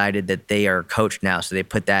they decided that they are a coach now. So they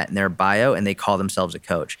put that in their bio and they call themselves a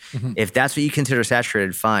coach. Mm-hmm. If that's what you consider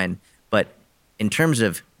saturated, fine. But in terms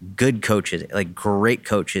of good coaches, like great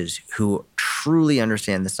coaches who truly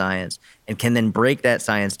understand the science and can then break that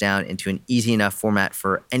science down into an easy enough format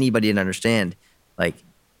for anybody to understand, like,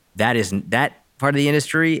 that part of the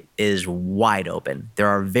industry is wide open. There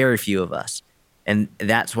are very few of us. And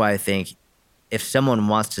that's why I think if someone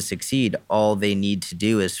wants to succeed, all they need to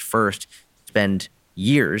do is first spend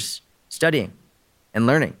years studying and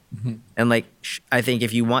learning. And like, I think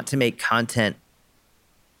if you want to make content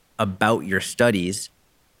about your studies,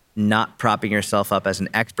 not propping yourself up as an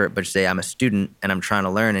expert, but say, I'm a student and I'm trying to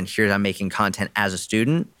learn, and here's I'm making content as a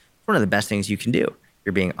student, it's one of the best things you can do.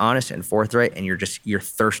 You're being honest and forthright, and you're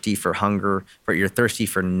thirsty for hunger, you're thirsty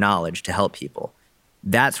for knowledge to help people.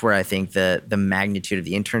 That's where I think the magnitude of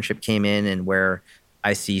the internship came in, and where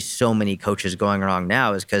I see so many coaches going wrong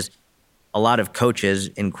now is because a lot of coaches,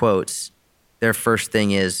 in quotes, their first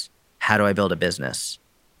thing is, how do I build a business?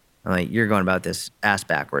 I'm like, you're going about this ass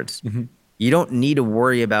backwards. You don't need to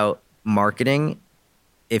worry about marketing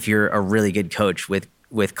if you're a really good coach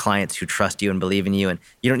with clients who trust you and believe in you, and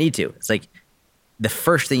you don't need to. It's like, the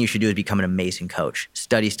first thing you should do is become an amazing coach.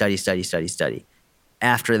 Study, study, study, study, study.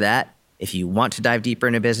 After that, if you want to dive deeper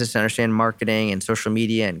into business and understand marketing and social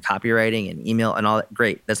media and copywriting and email and all that,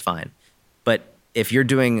 great, that's fine. But if you're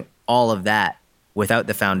doing all of that without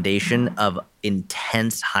the foundation of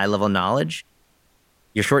intense high-level knowledge,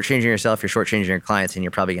 you're shortchanging yourself, you're shortchanging your clients, and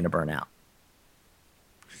you're probably going to burn out.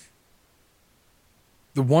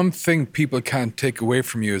 The one thing people can't take away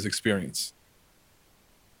from you is experience.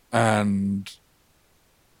 And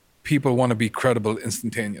people want to be credible,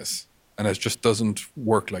 instantaneous. And it just doesn't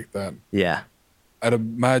work like that. Yeah. I'd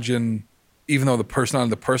imagine, even though the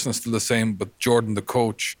person is still the same, but Jordan, the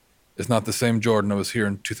coach, is not the same Jordan that was here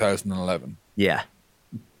in 2011. Yeah.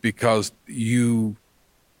 Because you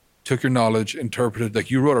took your knowledge, interpreted,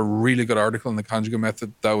 like you wrote a really good article in the Conjugate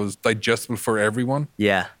Method that was digestible for everyone.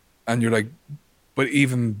 Yeah. And you're like, but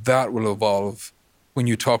even that will evolve when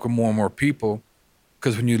you talk with more and more people.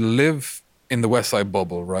 Because when you live in the Westside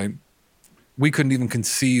bubble, right, we couldn't even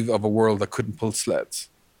conceive of a world that couldn't pull sleds.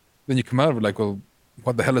 Then you come out of it like, well,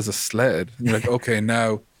 what the hell is a sled? And you're like, okay,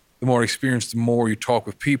 now the more experience, the more you talk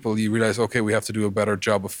with people, you realize, okay, we have to do a better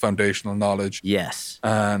job of foundational knowledge. Yes.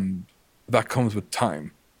 And that comes with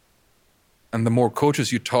time. And the more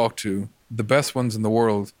coaches you talk to, the best ones in the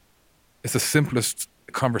world, it's the simplest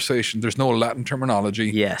conversation. There's no Latin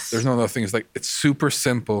terminology. Yes. There's no other things. Like, it's super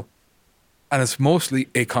simple. And it's mostly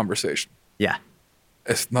a conversation. Yeah.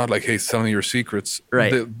 It's not like, hey, tell me your secrets.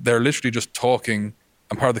 Right. They're literally just talking,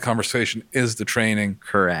 and part of the conversation is the training.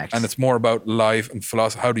 Correct. And it's more about life and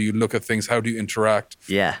philosophy. How do you look at things? How do you interact?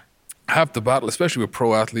 Yeah. Half the battle, especially with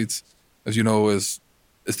pro athletes, as you know, is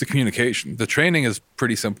the communication. The training is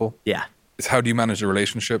pretty simple. Yeah. It's how do you manage the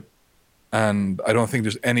relationship? And I don't think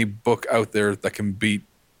there's any book out there that can beat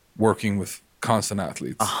working with constant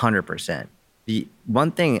athletes. 100%. The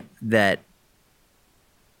one thing that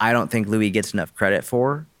I don't think Louie gets enough credit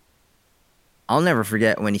for, I'll never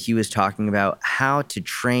forget when he was talking about how to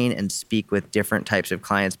train and speak with different types of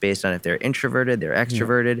clients based on if they're introverted, they're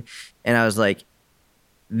extroverted. Yeah. And I was like,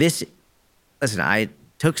 listen, I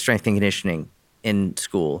took strength and conditioning in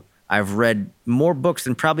school. I've read more books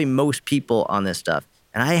than probably most people on this stuff.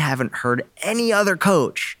 And I haven't heard any other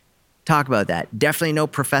coach talk about that. Definitely no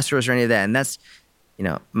professors or any of that. And that's,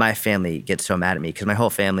 my family gets so mad at me because my whole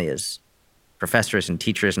family is professors and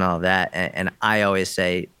teachers and all of that. And I always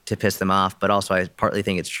say to piss them off, but also I partly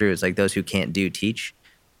think it's true. It's like those who can't do, teach.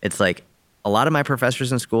 It's like a lot of my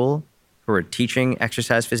professors in school who were teaching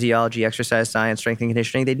exercise physiology, exercise science, strength and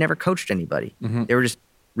conditioning, they'd never coached anybody. Mm-hmm. They were just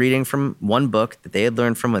reading from one book that they had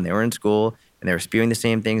learned from when they were in school, and they were spewing the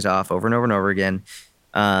same things off over and over and over again.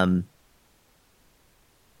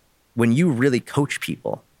 When you really coach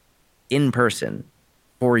people in person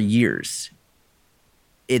for years,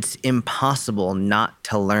 it's impossible not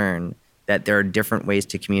to learn that there are different ways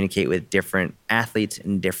to communicate with different athletes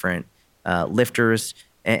and different lifters.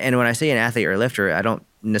 And when I say an athlete or a lifter, I don't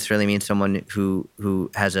necessarily mean someone who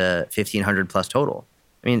has a 1,500 plus total.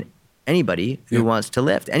 I mean, anybody who wants to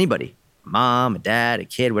lift, anybody, mom, a dad, a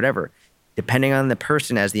kid, whatever. Depending on the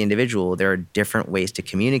person as the individual, there are different ways to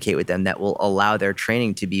communicate with them that will allow their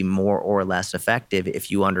training to be more or less effective if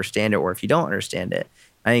you understand it or if you don't understand it.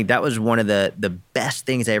 I think that was one of the best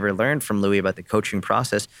things I ever learned from Louie about the coaching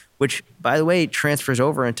process, which, by the way, transfers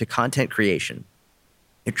over into content creation.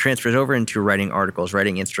 It transfers over into writing articles,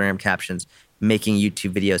 writing Instagram captions, making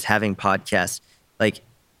YouTube videos, having podcasts. Like,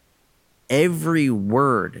 every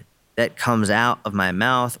word that comes out of my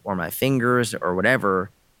mouth or my fingers or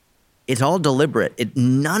whatever, it's all deliberate.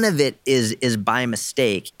 None of it is by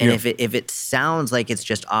mistake. And if it sounds like it's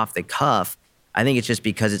just off the cuff, I think it's just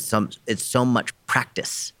because it's so much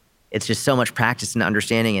practice. It's just so much practice and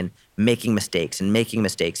understanding and making mistakes and making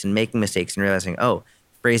mistakes and making mistakes and realizing,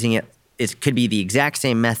 phrasing it could be the exact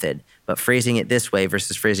same method, but phrasing it this way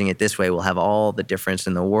versus phrasing it this way will have all the difference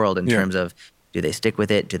in the world in terms of Do they stick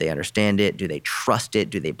with it? Do they understand it? Do they trust it?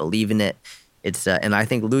 Do they believe in it? It's and I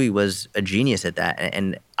think Louie was a genius at that.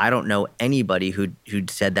 And I don't know anybody who'd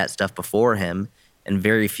said that stuff before him, and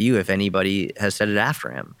very few, if anybody, has said it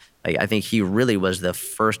after him. Like, I think he really was the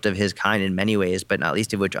first of his kind in many ways, but not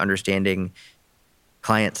least of which understanding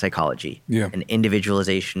client psychology and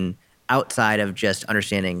individualization outside of just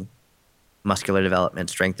understanding muscular development,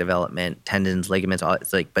 strength development, tendons, ligaments, all.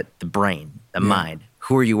 It's like, but the brain, the mind,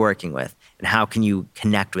 who are you working with, and how can you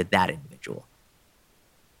connect with that individual?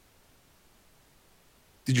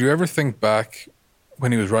 Did you ever think back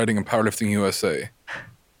when he was writing in Powerlifting USA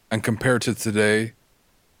and compared to today,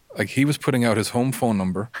 like he was putting out his home phone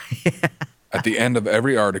number at the end of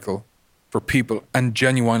every article for people and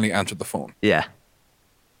genuinely answered the phone. Yeah.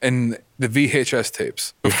 And the VHS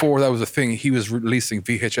tapes, before that was a thing, he was releasing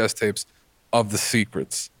VHS tapes of the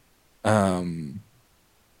secrets. So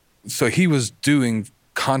he was doing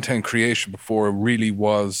content creation before it really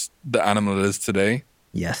was the animal it is today.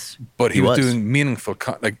 Yes. But he was doing meaningful,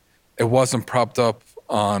 like it wasn't propped up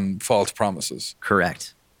on false promises.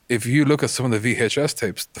 Correct. If you look at some of the VHS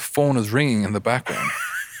tapes, the phone is ringing in the background.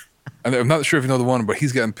 And I'm not sure if you know the one, but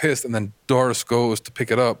he's getting pissed and then Doris goes to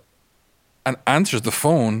pick it up and answers the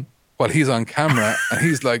phone while he's on camera. And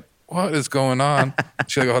he's like, what is going on?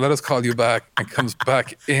 She's like, oh, let us call you back, and comes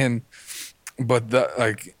back in. But that,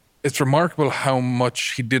 like, it's remarkable how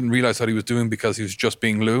much he didn't realize what he was doing because he was just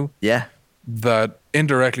being Lou. Yeah. That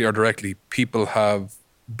indirectly or directly, people have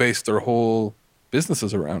based their whole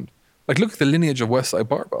businesses around. Like, look at the lineage of Westside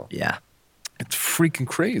Barbell. Yeah. It's freaking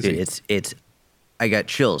crazy. Dude, it's I got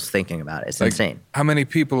chills thinking about it. It's like, insane. How many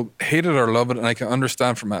people hate it or love it? And I can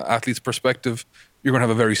understand from an athlete's perspective, you're going to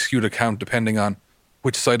have a very skewed account depending on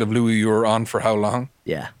which side of Louie you were on for how long.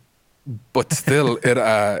 Yeah. But still,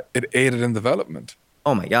 it aided in development.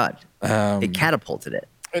 Oh my God. It catapulted it.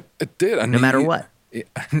 It did. And no matter what.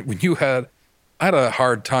 When I had a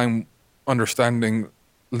hard time understanding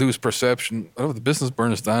Lou's perception. Oh, the business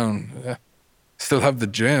burns down. Yeah. Still have the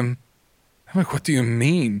gym. I'm like, what do you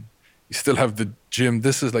mean? You still have the gym?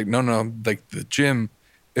 This is like, no, like the gym,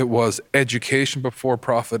 it was education before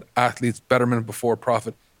profit, athletes, betterment before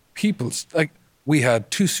profit. People, like, we had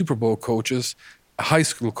 2 Super Bowl coaches, a high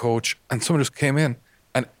school coach, and someone just came in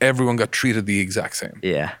and everyone got treated the exact same.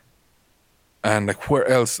 Yeah. And like, where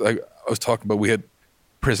else? Like I was talking about, we had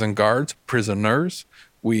prison guards, prisoners.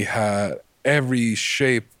 We had every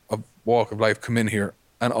shape of walk of life come in here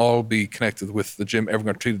and all be connected with the gym.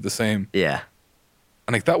 Everyone got treated the same. Yeah.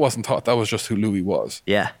 And like, that wasn't taught. That was just who Louie was.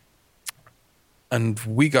 Yeah. And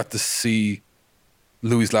we got to see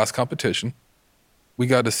Louie's last competition. We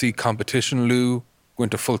got to see competition Lou, go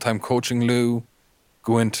into full-time coaching Lou,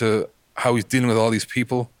 go into how he's dealing with all these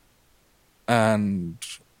people. And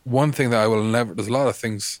one thing that I will never, there's a lot of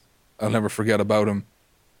things I'll never forget about him.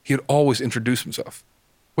 He'd always introduce himself.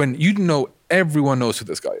 When you know everyone knows who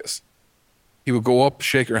this guy is. He would go up,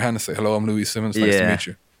 shake your hand and say, hello, I'm Louie Simmons, nice to meet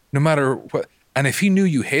you. No matter what. And if he knew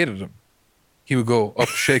you hated him, he would go up,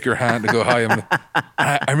 shake your hand and go, hi.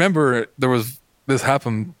 I remember this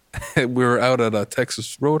happened. We were out at a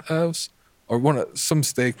Texas Roadhouse or some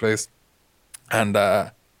steak place. And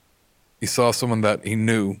he saw someone that he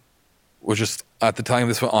knew was just, at the time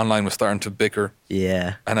this online was starting to bicker.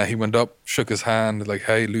 Yeah. And he went up, shook his hand, like,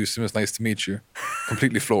 hey, Louie Simmons, nice to meet you.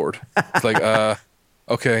 Completely floored. It's like,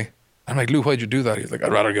 okay. I'm like, Lou, why'd you do that? He's like,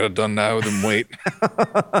 I'd rather get it done now than wait.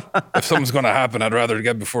 If something's going to happen, I'd rather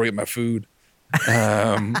get it before I get my food.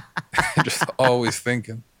 Just always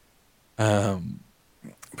thinking. But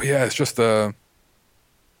yeah, it's just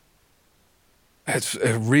it's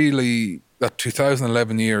really, that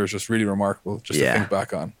 2011 year is just really remarkable just to think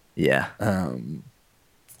back on. Yeah.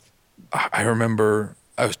 I remember,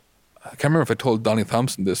 I can't remember if I told Donnie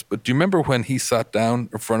Thompson this, but do you remember when he sat down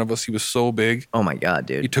in front of us? He was so big. Oh my God,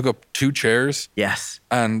 dude. He took up 2 chairs. Yes.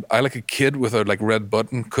 And I, like a kid with a like red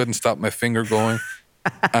button, couldn't stop my finger going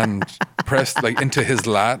and pressed like into his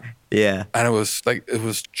lat. Yeah. And it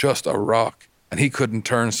was just a rock. And he couldn't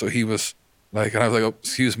turn, so he was like, and I was like, oh,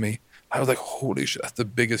 excuse me. I was like, holy shit, that's the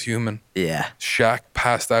biggest human. Yeah. Shaq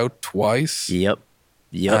passed out twice. Yep.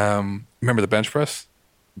 Remember the bench press?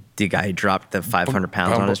 The guy who dropped the 500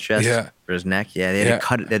 pounds on his chest for his neck. Yeah, they had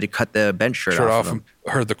to cut the bench shirt off him.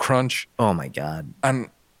 Heard the crunch. Oh my God. And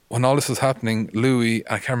when all this was happening, Louie,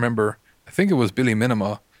 I can't remember, I think it was Billy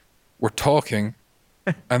Minima, were talking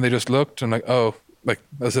and they just looked and like, oh, like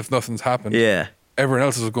as if nothing's happened. Yeah. Everyone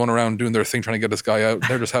else is going around doing their thing, trying to get this guy out.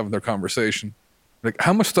 They're just having their conversation. Like,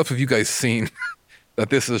 how much stuff have you guys seen that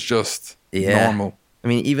this is just normal? I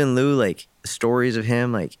mean, even Lou, like the stories of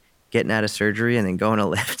him, like getting out of surgery and then going to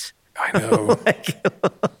lift. I know.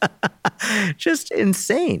 Just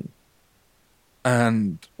insane.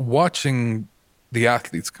 And watching the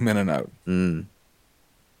athletes come in and out, Mm.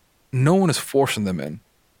 no one is forcing them in.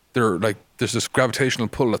 They're like, there's this gravitational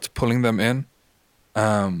pull that's pulling them in.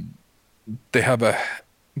 They have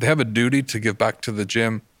a duty to give back to the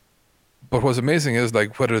gym. But what's amazing is,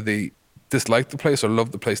 like, whether they dislike the place or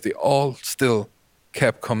love the place, they all still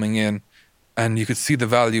kept coming in, and you could see the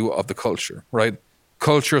value of the culture, right?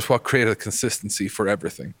 Culture is what created consistency for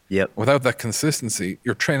everything. Yep. Without that consistency,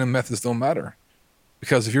 your training methods don't matter.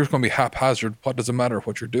 Because if you're going to be haphazard, what does it matter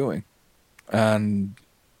what you're doing? And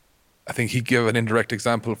I think he gave an indirect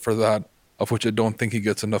example for that, of which I don't think he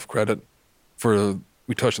gets enough credit for.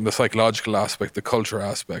 We touched on the psychological aspect, the culture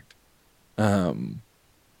aspect. I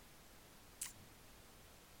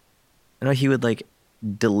know he would like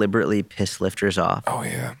deliberately piss lifters off, Oh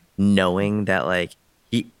yeah. knowing that like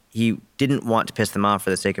he didn't want to piss them off for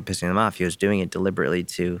the sake of pissing them off. He was doing it deliberately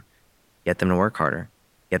to get them to work harder,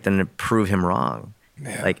 get them to prove him wrong,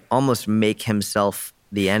 Yeah. like almost make himself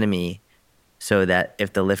the enemy, so that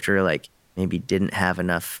if the lifter like maybe didn't have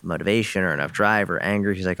enough motivation or enough drive or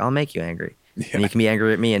anger, he's like, I'll make you angry, and you can be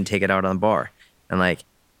angry at me and take it out on the bar. And like,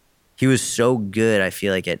 he was so good, I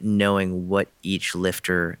feel like, at knowing what each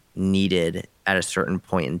lifter needed at a certain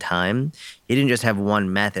point in time. He didn't just have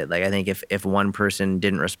one method. Like, I think if one person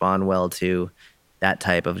didn't respond well to that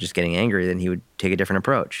type of just getting angry, then he would take a different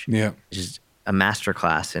approach. Yeah. It's just a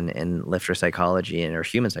masterclass in lifter psychology or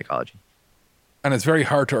human psychology. And it's very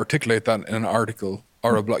hard to articulate that in an article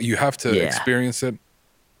or a blog. You have to Yeah. experience it.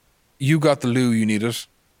 You got the loo you needed,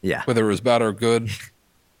 Yeah. whether it was bad or good.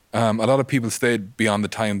 A lot of people stayed beyond the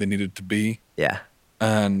time they needed to be. Yeah.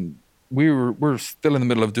 And we're still in the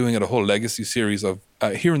middle of doing a whole legacy series of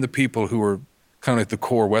hearing the people who were kind of like the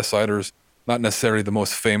core Westsiders, not necessarily the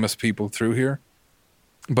most famous people through here.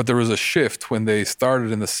 But there was a shift when they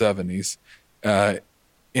started in the 70s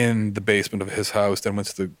in the basement of his house, then went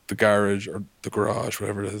to the garage or the garage,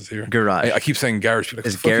 whatever it is here. Garage. I keep saying garage. Like,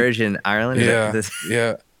 Is garage in Ireland? Is Yeah, that-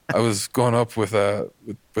 yeah. I was going up with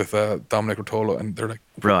Dominic Rotolo, and they're like,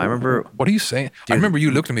 Bro, I remember what are you saying? I remember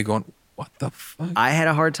you looked at me going, what the fuck? I had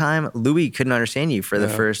a hard time. Louie couldn't understand you for the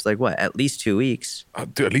Yeah. first, like, what, at least 2 weeks.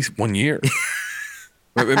 Dude, at least 1 year.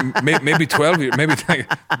 Maybe 12 years. Maybe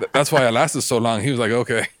that's why I lasted so long. He was like,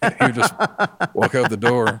 okay. He would just walk out the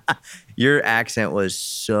door. Your accent was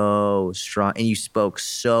so strong, and you spoke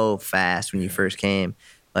so fast when you first came.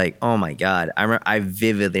 Like, oh my God. I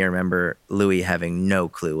vividly remember Louie having no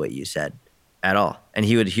clue what you said at all. And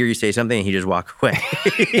he would hear you say something and he'd just walk away.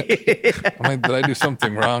 I'm like, did I do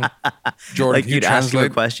something wrong? Jordan, Like, can you you'd ask him a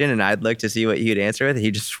translate? question and I'd look to see what he'd answer with.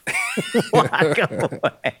 He'd just walk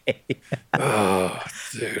away. Oh,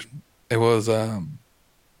 dude. It was, yeah,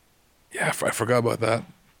 I forgot about that.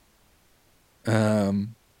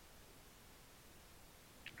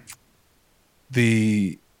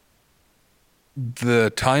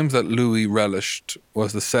 The times that Louis relished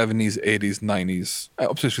was the 70s, 80s, 90s,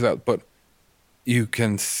 up to 2000. But you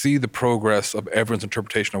can see the progress of everyone's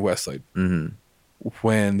interpretation of Westside. Mm-hmm.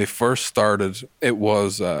 When they first started, it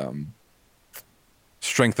was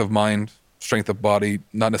strength of mind, strength of body,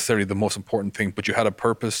 not necessarily the most important thing, but you had a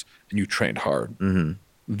purpose and you trained hard. Mm-hmm.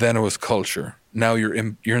 Then it was culture. Now you're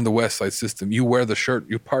in the Westside system. You wear the shirt.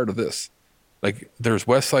 You're part of this. Like, there's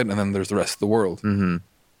Westside and then there's the rest of the world. Mm-hmm.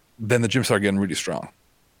 Then the gym started getting really strong.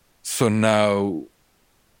 So now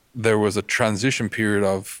there was a transition period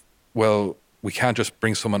of, well, we can't just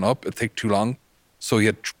bring someone up. It'd take too long. So you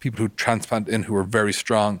had people who transplant in who were very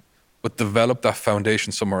strong, but developed that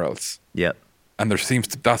foundation somewhere else. Yep. And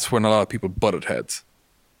that's when a lot of people butted heads.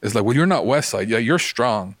 It's like, well, you're not Westside. Yeah, you're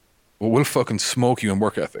strong. Well, we'll fucking smoke you in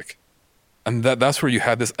work ethic. And that's where you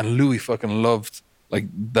had this. And Louis fucking loved like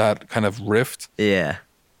that kind of rift. Yeah.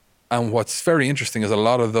 And what's very interesting is a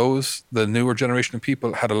lot of those, the newer generation of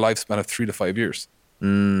people, had a lifespan of 3 to 5 years.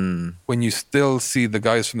 Mm. When you still see the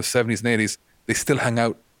guys from the 70s and 80s, they still hang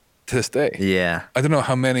out to this day. Yeah. I don't know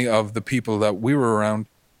how many of the people that we were around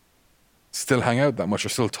still hang out that much or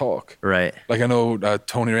still talk. Right. Like, I know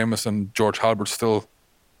Tony Ramos and George Halbert still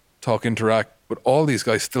talk, interact, but all these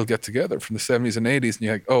guys still get together from the 70s and 80s, and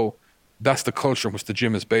you're like, oh, that's the culture which the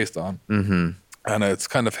gym is based on. Mm-hmm. And it's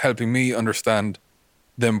kind of helping me understand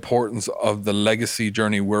the importance of the legacy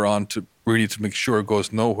journey we're on to make sure it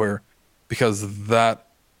goes nowhere, because that,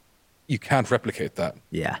 you can't replicate that.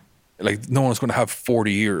 Yeah. Like, no one's going to have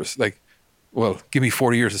 40 years. Like, well, give me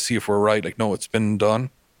 40 years to see if we're right. Like, no, it's been done.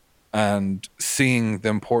 And seeing the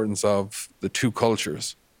importance of the two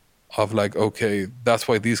cultures of like, okay, that's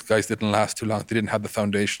why these guys didn't last too long. They didn't have the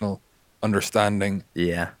foundational understanding.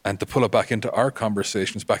 Yeah. And to pull it back into our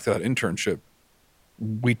conversations, back to that internship,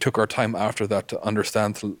 we took our time after that to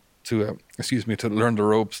understand to learn the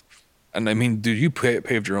ropes. And I mean, dude, you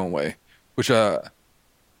paved your own way, which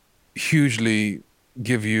hugely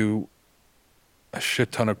give you a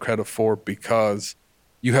shit ton of credit for, because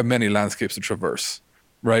you have many landscapes to traverse,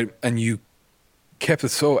 right? And you kept it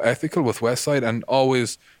so ethical with Westside and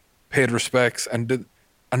always paid respects and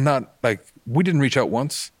not like, we didn't reach out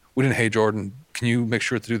once. We didn't, hey Jordan, can you make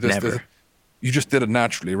sure to do this? Never. This? You just did it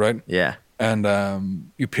naturally, right? Yeah.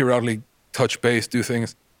 And you periodically touch base, do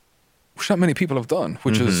things which not many people have done,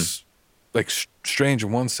 which is like strange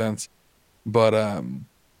in one sense. But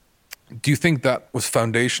do you think that was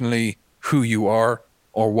foundationally who you are,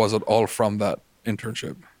 or was it all from that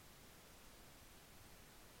internship?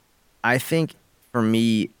 I think for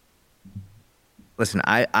me, listen,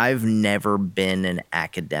 I've never been an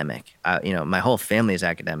academic. My whole family is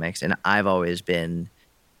academics, and I was in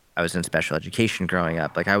special education growing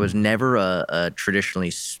up. Like, I was never a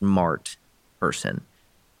traditionally smart person.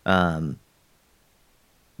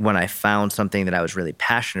 When I found something that I was really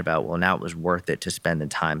passionate about, well, now it was worth it to spend the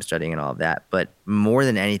time studying and all of that. But more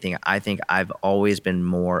than anything, I think I've always been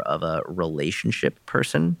more of a relationship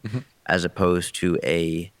person as opposed to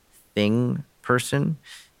a thing person.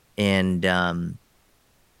 And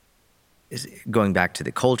going back to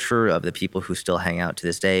the culture of the people who still hang out to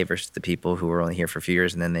this day versus the people who were only here for a few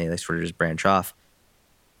years and then they sort of just branch off.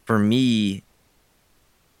 For me,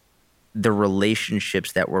 the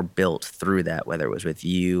relationships that were built through that, whether it was with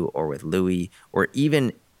you or with Louie, or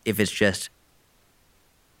even if it's just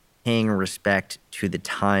paying respect to the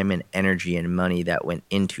time and energy and money that went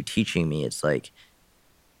into teaching me, it's like,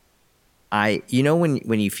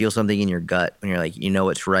 when you feel something in your gut, when you're like,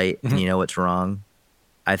 it's right and you know what's wrong.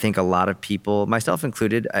 I think a lot of people, myself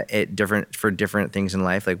included, for different things in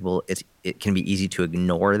life, like, it can be easy to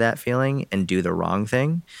ignore that feeling and do the wrong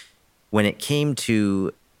thing. When it came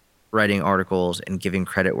to writing articles and giving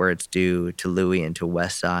credit where it's due to Louie and to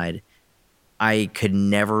Westside, I could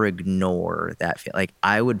never ignore that feel. Like,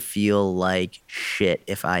 I would feel like shit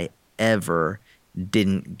if I ever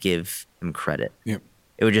didn't give him credit. Yep.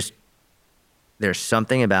 It would just, there's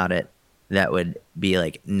something about it that would be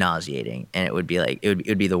like nauseating, and it would be like, it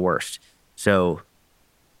would be the worst. So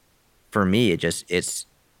for me,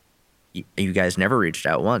 you guys never reached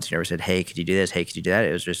out once. You never said, hey, could you do this? Hey, could you do that?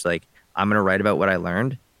 It was just like, I'm going to write about what I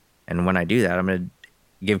learned. And when I do that, I'm going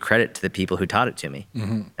to give credit to the people who taught it to me.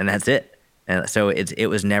 And that's it. And so it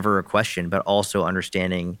was never a question, but also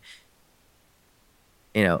understanding,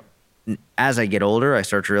 as I get older, I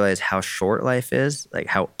start to realize how short life is, like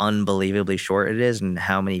how unbelievably short it is, and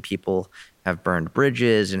how many people have burned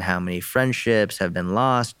bridges and how many friendships have been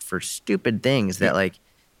lost for stupid things that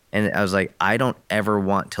and I was like, I don't ever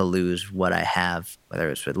want to lose what I have, whether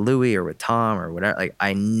it's with Louie or with Tom or whatever. Like,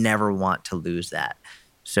 I never want to lose that.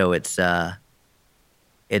 So it's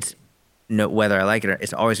whether I like it or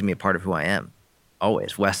it's always gonna be a part of who I am.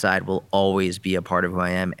 Always. Westside will always be a part of who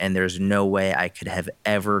I am. And there's no way I could have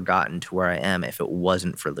ever gotten to where I am if it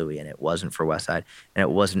wasn't for Louie and it wasn't for Westside and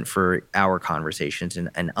it wasn't for our conversations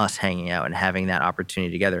and us hanging out and having that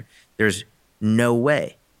opportunity together. There's no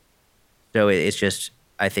way. So it's just,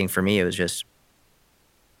 I think for me, it was just,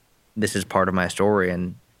 this is part of my story,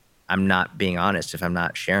 and I'm not being honest if I'm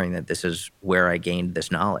not sharing that this is where I gained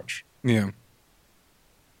this knowledge. Yeah.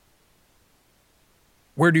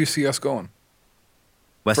 Where do you see us going?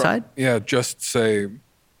 Westside? Yeah, just say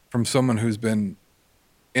from someone who's been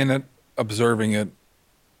in it, observing it,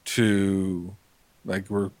 to like,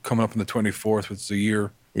 we're coming up on the 24th, which is a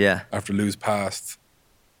year after Lou's passed.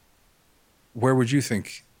 Where would you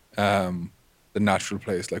think the natural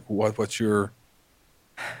place? Like, what's your...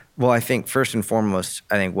 Well, I think first and foremost,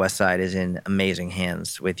 I think Westside is in amazing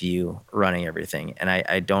hands with you running everything. And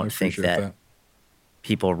I don't think that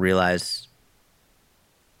people realize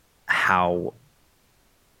how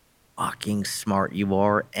fucking smart you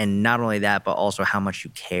are. And not only that, but also how much you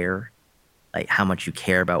care. Like, how much you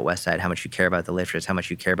care about Westside, how much you care about the lifters, how much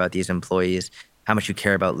you care about these employees, how much you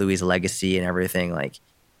care about Louie's legacy and everything. Like,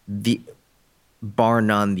 bar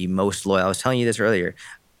none, the most loyal. I was telling you this earlier.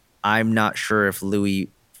 I'm not sure if Louie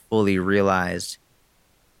fully realized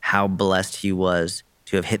how blessed he was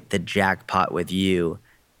to have hit the jackpot with you,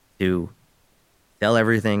 to sell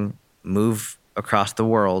everything, move across the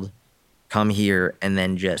world, come here, and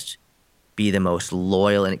then just be the most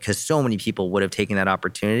loyal. And because so many people would have taken that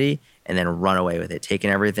opportunity and then run away with it, taken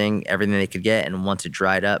everything they could get, and once it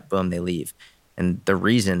dried up, boom, they leave. And the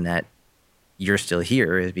reason that you're still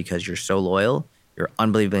here is because you're so loyal, you're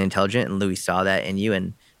unbelievably intelligent, and Louie saw that in you.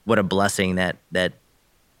 And what a blessing that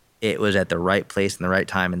it was at the right place and the right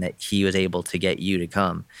time, and that he was able to get you to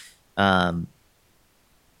come.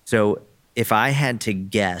 So if I had to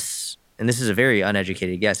guess, and this is a very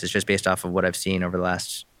uneducated guess, it's just based off of what I've seen over the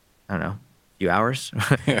last, I don't know, few hours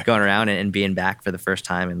Yeah. going around and being back for the first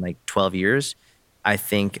time in like 12 years. I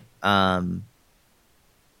think from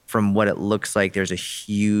what it looks like, there's a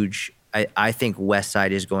huge, I think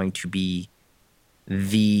Westside is going to be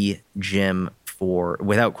the gym for,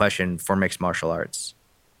 without question, for mixed martial arts.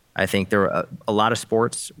 I think there are a lot of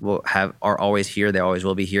sports are always here. They always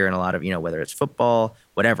will be here. And a lot of, whether it's football,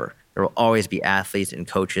 whatever, there will always be athletes and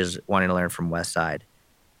coaches wanting to learn from Westside.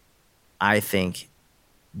 I think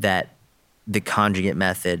that the conjugate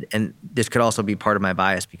method, and this could also be part of my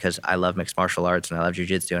bias because I love mixed martial arts and I love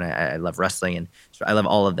jiu-jitsu and I love wrestling. And so I love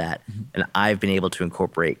all of that. Mm-hmm. And I've been able to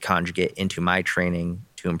incorporate conjugate into my training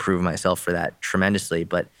to improve myself for that tremendously.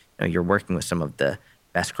 But you're working with some of the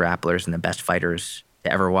best grapplers and the best fighters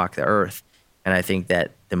to ever walk the earth. And I think that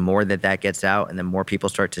the more that gets out and the more people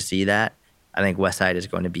start to see that, I think Westside is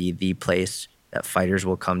going to be the place that fighters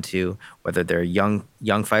will come to, whether they're young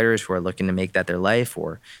fighters who are looking to make that their life,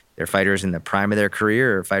 or they're fighters in the prime of their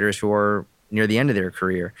career, or fighters who are near the end of their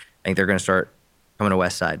career. I think they're going to start coming to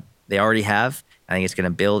Westside. They already have. I think it's going to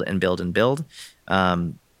build and build and build.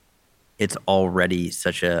 It's already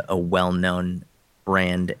such a well-known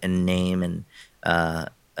brand and name and a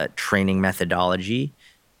training methodology.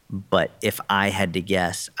 But if I had to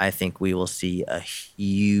guess, I think we will see a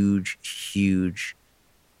huge, huge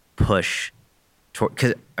push toward,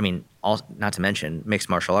 because not to mention mixed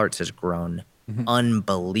martial arts has grown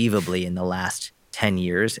unbelievably in the last 10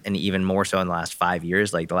 years, and even more so in the last 5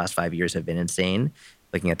 years. Like the last 5 years have been insane.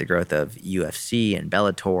 Looking at the growth of UFC and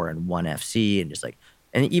Bellator and ONE FC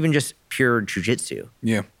and even just pure jiu-jitsu.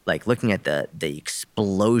 Yeah. Like looking at the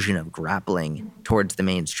explosion of grappling towards the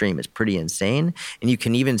mainstream is pretty insane. And you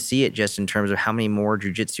can even see it just in terms of how many more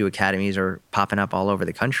jiu-jitsu academies are popping up all over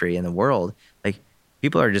the country and the world. Like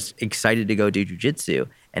people are just excited to go do jiu-jitsu.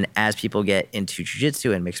 And as people get into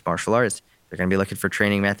jiu-jitsu and mixed martial arts, they're going to be looking for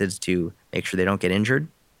training methods to make sure they don't get injured,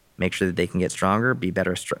 make sure that they can get stronger, be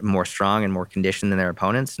better, more strong and more conditioned than their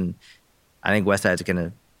opponents. And I think Westside is going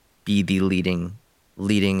to be the leading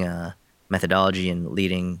methodology and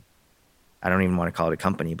leading, I don't even want to call it a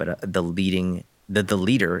company, but the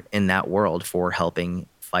leader in that world for helping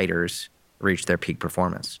fighters reach their peak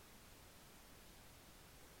performance.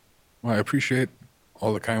 Well, I appreciate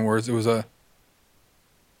all the kind words. It was a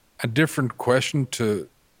different question to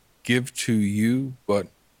give to you, but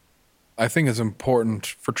I think it's important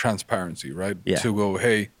for transparency, right? Yeah. To go,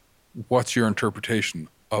 hey, what's your interpretation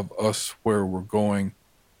of us, where we're going?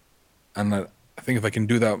 And I think if I can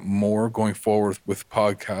do that more going forward with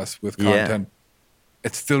podcasts, with content,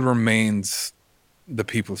 it still remains the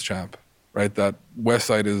people's champ, right? That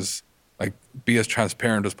Westside is like, be as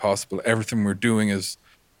transparent as possible. Everything we're doing is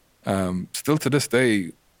still to this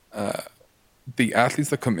day, the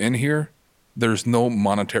athletes that come in here, there's no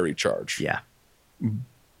monetary charge. Yeah. And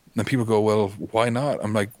people go, well, why not?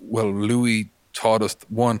 I'm like, well, Louie taught us,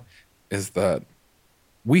 one is that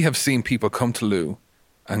we have seen people come to Lou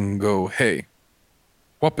and go, hey,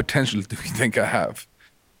 what potential do you think I have?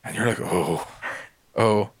 And you're like,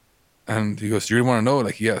 oh. And he goes, do you really want to know?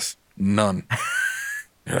 Like, yes, none.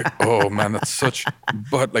 You're like, oh man, that's such,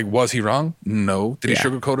 but like, was he wrong? No. Did he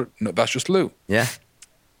sugarcoat it? No, that's just Lou. Yeah.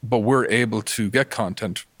 But we're able to get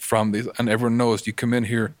content from these, and everyone knows you come in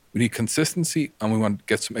here, we need consistency and we want to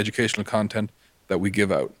get some educational content that we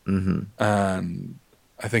give out. Mm-hmm. And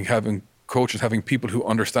I think having coaches, having people who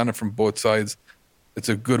understand it from both sides, it's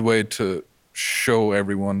a good way to show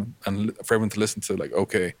everyone and for everyone to listen to, like,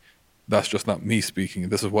 okay, that's just not me speaking.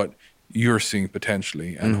 This is what you're seeing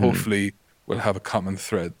potentially. And hopefully we'll have a common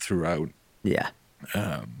thread throughout. Yeah.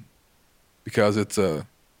 Because it's a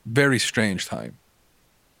very strange time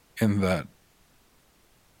in that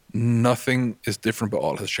nothing is different, but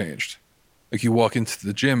all has changed. Like you walk into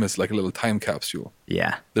the gym, it's like a little time capsule.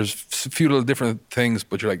 Yeah. There's a few little different things,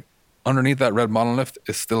 but you're like, underneath that red monolith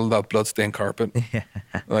is still that bloodstained carpet. Yeah.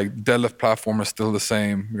 Like deadlift platform is still the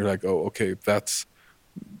same. You're like, oh, okay,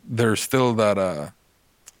 there's still that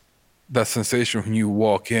sensation when you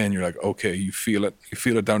walk in, you're like, okay, you feel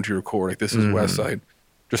it down to your core. Like this is Westside.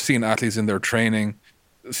 Just seeing athletes in their training,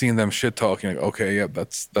 seeing them shit talking, like, okay, yeah,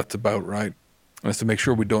 that's about right. And it's to make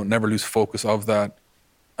sure we don't never lose focus of that.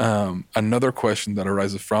 Another question that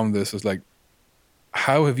arises from this is like,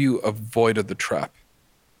 how have you avoided the trap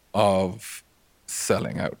of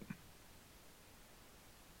selling out?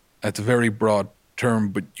 It's a very broad term,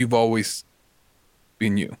 but you've always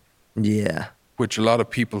been you. Yeah. Which a lot of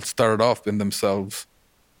people started off in themselves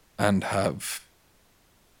and have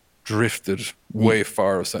drifted way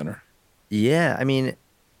far of center. Yeah. I mean,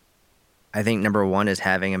 I think number one is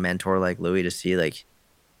having a mentor like Louie to see, like,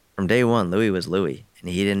 from day one, Louie was Louie, and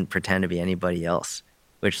he didn't pretend to be anybody else,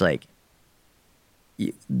 which, like,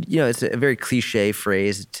 it's a very cliche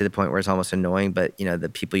phrase to the point where it's almost annoying, but, the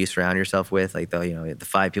people you surround yourself with, like, the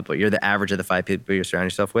 5 people, you're the average of the 5 people you surround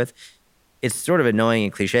yourself with. It's sort of annoying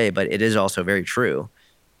and cliche, but it is also very true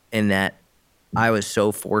in that I was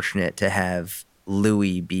so fortunate to have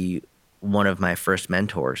Louie be one of my first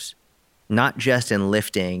mentors, not just in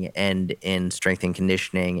lifting and in strength and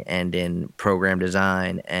conditioning and in program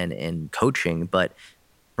design and in coaching, but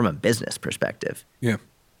from a business perspective. Yeah.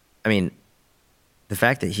 I mean, the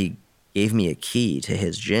fact that he gave me a key to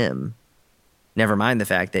his gym, never mind the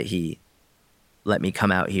fact that he let me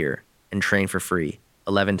come out here and train for free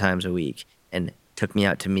 11 times a week and took me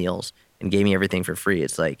out to meals and gave me everything for free.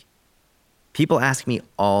 It's like, people ask me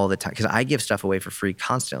all the time, because I give stuff away for free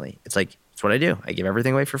constantly. It's like, it's what I do. I give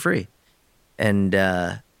everything away for free. And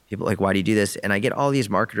people are like, why do you do this? And I get all these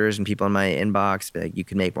marketers and people in my inbox be like, you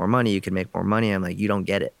can make more money. You can make more money. I'm like, you don't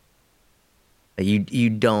get it. Like, you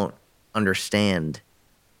don't understand.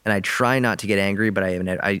 And I try not to get angry, but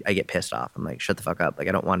I get pissed off. I'm like, shut the fuck up. Like,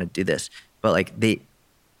 I don't want to do this. But like, they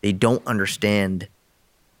don't understand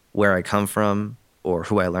where I come from or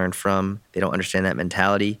who I learned from. They don't understand that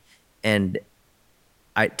mentality. And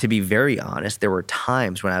to be very honest, there were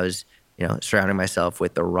times when I was, surrounding myself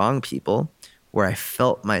with the wrong people where I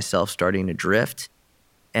felt myself starting to drift.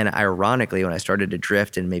 And ironically, when I started to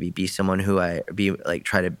drift and maybe be someone who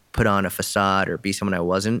try to put on a facade or be someone I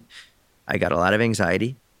wasn't, I got a lot of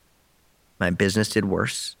anxiety. My business did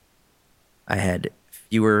worse. I had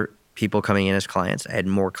fewer people coming in as clients. I had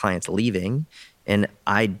more clients leaving, and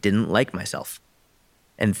I didn't like myself.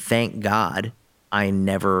 And thank God I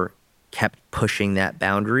never kept pushing that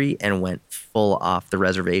boundary and went full off the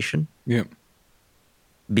reservation. Yeah.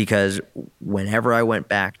 Because whenever I went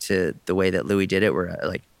back to the way that Louie did it, where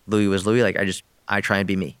like Louie was Louie, like I try and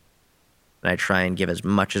be me. And I try and give as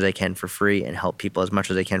much as I can for free and help people as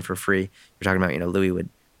much as I can for free. You're talking about, Louie would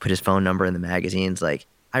put his phone number in the magazines. Like,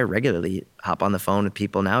 I regularly hop on the phone with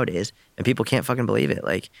people nowadays, and people can't fucking believe it.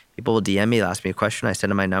 Like, people will DM me, they'll ask me a question, I send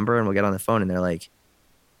them my number, and we'll get on the phone, and they're like,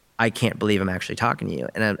 I can't believe I'm actually talking to you.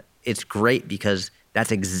 And it's great because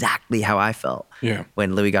that's exactly how I felt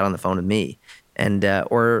when Louie got on the phone with me. And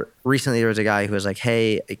or recently there was a guy who was like,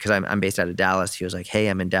 hey, because I'm based out of Dallas. He was like, hey,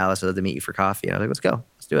 I'm in Dallas. I'd love to meet you for coffee. And I was like, let's go.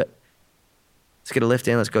 Let's do it. Let's get a lift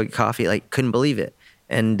in. Let's go get coffee. Like, couldn't believe it.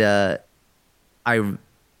 And I,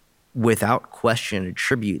 without question,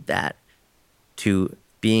 attribute that to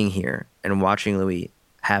being here and watching Louie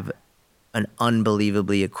have an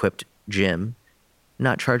unbelievably equipped gym,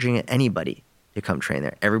 not charging anybody to come train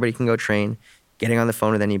there. Everybody can go train, getting on the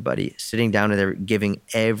phone with anybody, sitting down there, giving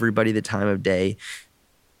everybody the time of day,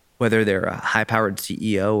 whether they're a high-powered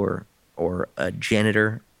CEO or a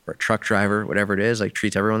janitor or a truck driver, whatever it is, like,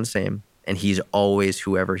 treats everyone the same. And he's always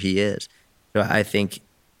whoever he is. So I think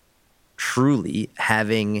truly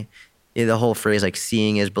having the whole phrase, like,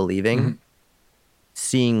 seeing is believing,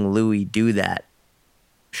 seeing Louie do that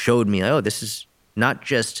showed me, oh, this is not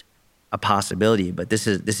just a possibility, but this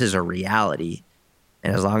is a reality.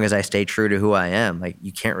 And as long as I stay true to who I am, like,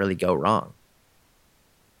 you can't really go wrong.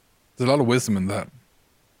 There's a lot of wisdom in that.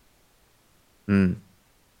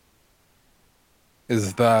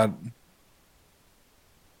 Is that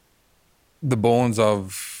the bones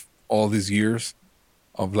of all these years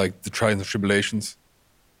of, like, the trials and tribulations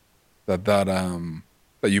that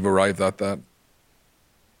you've arrived at that?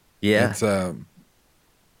 Yeah. It's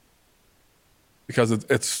because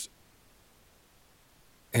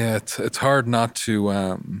it's hard not to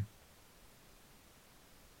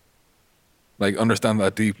like, understand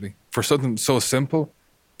that deeply. For something so simple,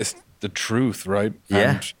 it's the truth, right?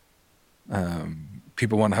 Yeah. And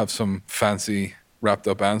people want to have some fancy wrapped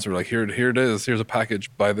up answer, like, here it is, here's a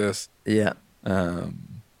package, buy this. Yeah.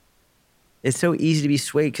 It's so easy to be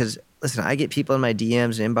swayed because, listen, I get people in my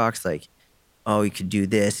DMs and inbox like, oh, you could do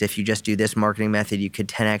this. If you just do this marketing method, you could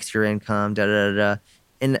 10x your income, da-da-da-da.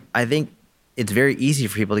 And I think it's very easy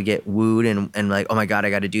for people to get wooed and like, oh my God,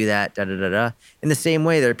 I got to do that, da-da-da-da. In the same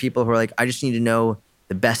way, there are people who are like, I just need to know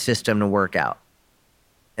the best system to work out.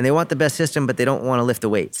 And they want the best system, but they don't want to lift the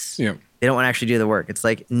weights. Yeah. They don't want to actually do the work. It's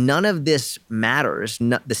like, none of this matters.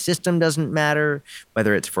 The system doesn't matter,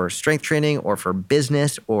 whether it's for strength training or for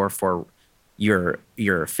business or for your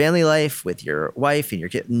family life with your wife and your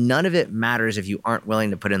kid. None of it matters if you aren't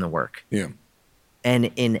willing to put in the work. Yeah.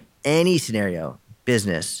 And in any scenario,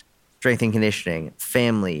 business, strength and conditioning,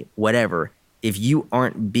 family, whatever, if you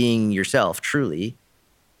aren't being yourself truly,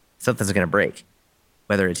 something's going to break.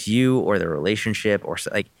 Whether it's you or the relationship or,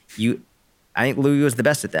 like, I think Louie was the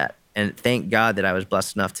best at that. And thank God that I was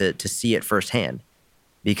blessed enough to see it firsthand,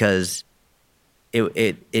 because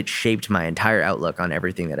it shaped my entire outlook on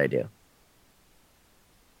everything that I do.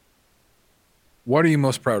 What are you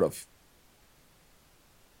most proud of?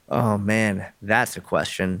 Oh man, that's a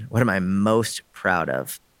question. What am I most proud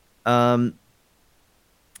of?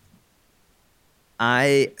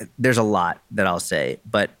 There's a lot that I'll say,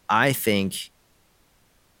 but I think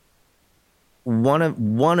one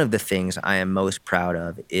of the things I am most proud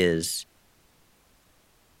of is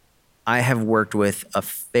I have worked with a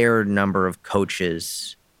fair number of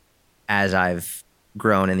coaches as I've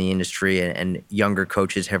grown in the industry, and younger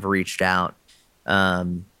coaches have reached out.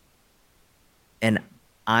 And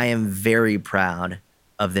I am very proud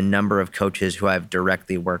of the number of coaches who I've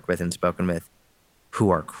directly worked with and spoken with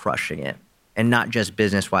who are crushing it. And not just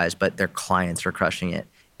business-wise, but their clients are crushing it.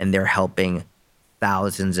 And they're helping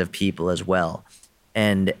thousands of people as well.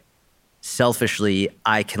 And selfishly,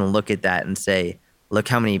 I can look at that and say, look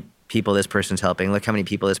how many people this person's helping. Look how many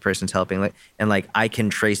people this person's helping. And like, I can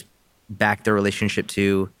trace back the relationship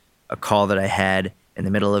to a call that I had in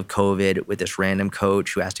the middle of COVID with this random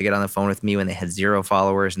coach who asked to get on the phone with me when they had 0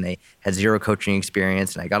 followers and they had 0 coaching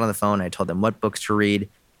experience. And I got on the phone and I told them what books to read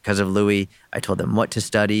because of Louie. I told them what to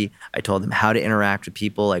study. I told them how to interact with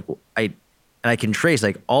people. And I can trace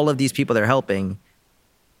like all of these people they're helping.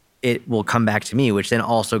 It will come back to me, which then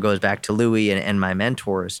also goes back to Louie and my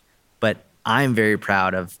mentors. But I'm very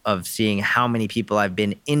proud of seeing how many people I've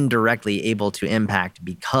been indirectly able to impact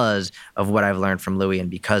because of what I've learned from Louie and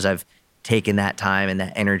because I've taken that time and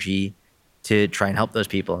that energy to try and help those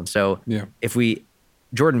people. And so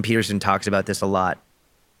Jordan Peterson talks about this a lot,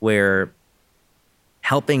 where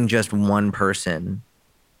helping just one person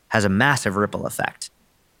has a massive ripple effect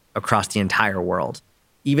across the entire world.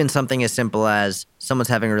 Even something as simple as someone's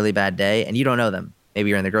having a really bad day and you don't know them. Maybe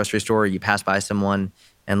you're in the grocery store, you pass by someone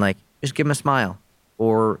and like, just give them a smile,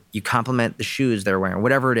 or you compliment the shoes they're wearing,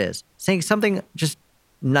 whatever it is. Saying something just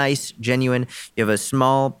nice, genuine, you have a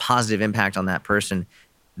small positive impact on that person.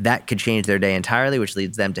 That could change their day entirely, which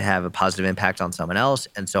leads them to have a positive impact on someone else,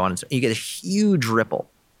 and so on. And so you get a huge ripple.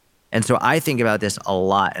 And so I think about this a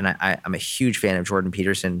lot, and I'm a huge fan of Jordan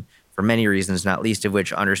Peterson for many reasons, not least of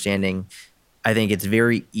which understanding, I think it's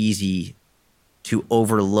very easy to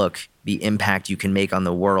overlook the impact you can make on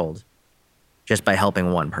the world just by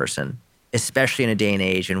helping one person, especially in a day and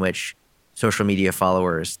age in which social media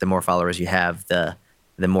followers, the more followers you have, the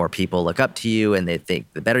more people look up to you and they think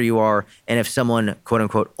the better you are. And if someone, quote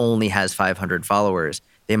unquote, only has 500 followers,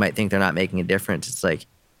 they might think they're not making a difference. It's like,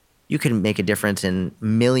 you can make a difference in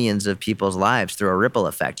millions of people's lives through a ripple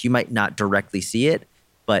effect. You might not directly see it,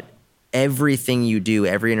 but everything you do,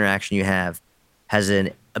 every interaction you have has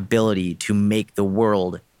an ability to make the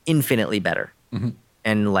world infinitely better. Mm-hmm.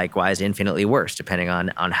 And likewise, infinitely worse, depending on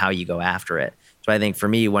how you go after it. So I think for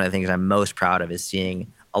me, one of the things I'm most proud of is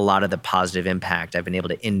seeing a lot of the positive impact I've been able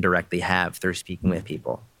to indirectly have through speaking with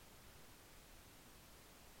people.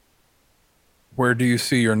 Where do you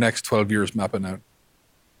see your next 12 years mapping out?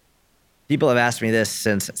 People have asked me this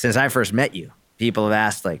since I first met you. People have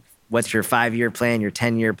asked, like, what's your 5-year plan, your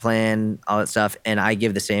 10-year plan, all that stuff. And I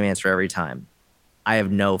give the same answer every time. I have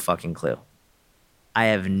no fucking clue.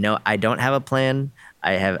 I don't have a plan.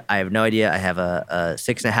 I have no idea. I have a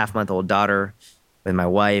 6.5-month-old daughter with my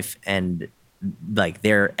wife, and like,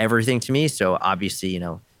 they're everything to me. So obviously, you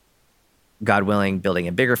know, God willing, building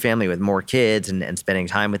a bigger family with more kids and spending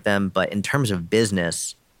time with them. But in terms of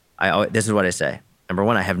business, this is what I say. Number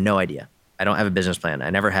one, I have no idea. I don't have a business plan. I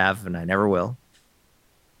never have, and I never will.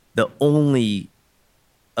 The only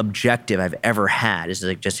objective I've ever had is to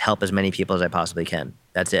like just help as many people as I possibly can.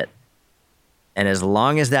 That's it. And as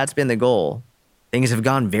long as that's been the goal, things have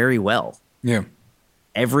gone very well. Yeah.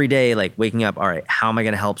 Every day, like waking up, all right, how am I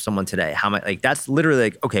going to help someone today? How am I, like, that's literally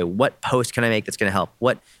like, okay, what post can I make that's going to help?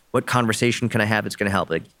 What conversation can I have that's going to help?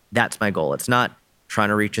 Like, that's my goal. It's not trying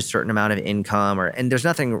to reach a certain amount of income and there's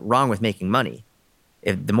nothing wrong with making money.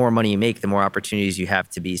 If the more money you make, the more opportunities you have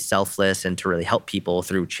to be selfless and to really help people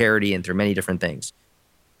through charity and through many different things.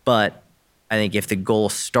 But I think if the goal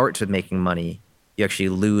starts with making money, you actually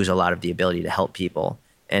lose a lot of the ability to help people,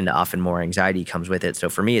 and often more anxiety comes with it. So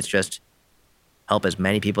for me, it's just help as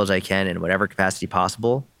many people as I can in whatever capacity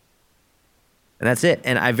possible. And that's it.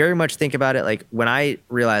 And I very much think about it like, when I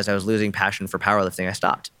realized I was losing passion for powerlifting, I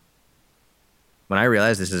stopped. When I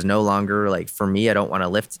realized this is no longer like, for me, I don't want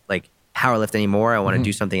to powerlift anymore. I want to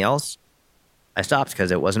do something else. I stopped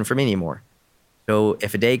because it wasn't for me anymore. So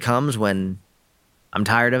if a day comes when I'm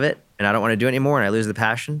tired of it and I don't want to do it anymore and I lose the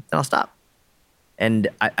passion, then I'll stop. And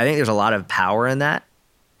I think there's a lot of power in that,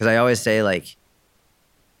 because I always say, like,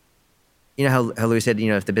 you know how Louie said, you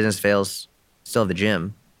know, if the business fails, still have the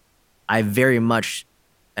gym. I very much,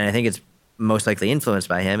 and I think it's most likely influenced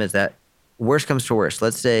by him, is that worst comes to worst.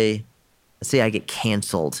 Let's say I get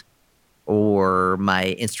canceled, or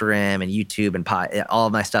my Instagram and YouTube and all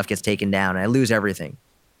of my stuff gets taken down and I lose everything.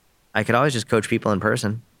 I could always just coach people in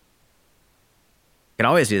person. I can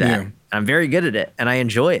always do that. Yeah. I'm very good at it and I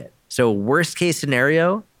enjoy it. So worst case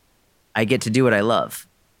scenario, I get to do what I love.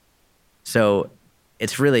 So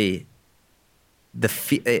it's really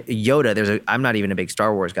Yoda. I'm not even a big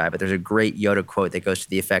Star Wars guy, but there's a great Yoda quote that goes to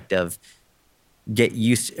the effect of something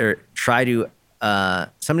to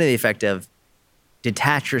the effect of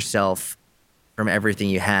detach yourself from everything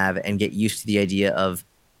you have and get used to the idea of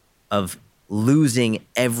losing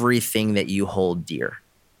everything that you hold dear.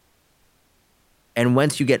 And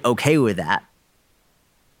once you get okay with that,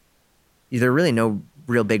 there are really no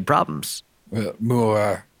real big problems.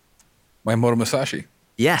 Maimoto Musashi.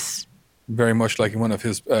 Yes. Very much like one of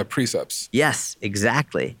his precepts. Yes,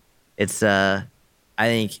 exactly. It's I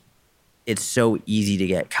think it's so easy to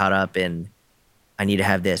get caught up in, I need to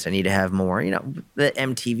have this, I need to have more, you know, the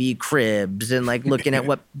MTV cribs and like looking at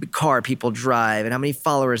what car people drive and how many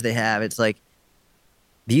followers they have. It's like,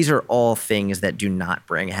 these are all things that do not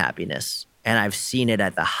bring happiness. And I've seen it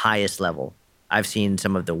at the highest level. I've seen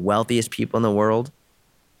some of the wealthiest people in the world.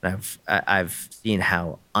 And I've seen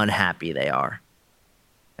how unhappy they are.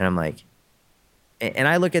 And I'm like, and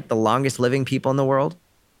I look at the longest living people in the world.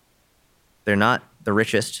 They're not the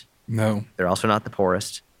richest. No. They're also not the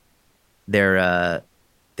poorest. They're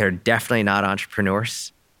definitely not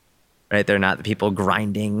entrepreneurs, right? They're not the people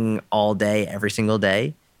grinding all day, every single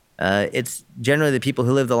day. It's generally the people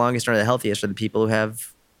who live the longest or the healthiest are the people who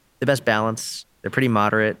have the best balance. They're pretty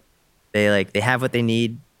moderate. They have what they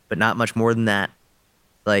need, but not much more than that.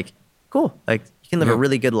 Like, cool. Like, you can live a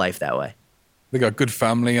really good life that way. They got good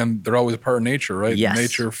family and they're always part of nature, right? Yes.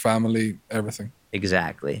 Nature, family, everything.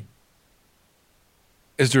 Exactly.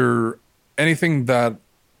 Is there anything that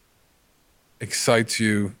excites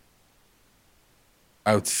you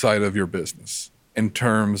outside of your business in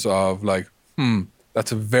terms of like,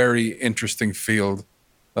 that's a very interesting field.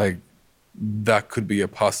 Like, that could be a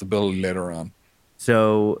possibility later on.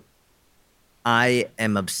 So I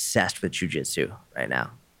am obsessed with jujitsu right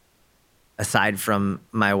now. Aside from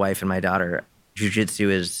my wife and my daughter, jujitsu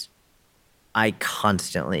is, I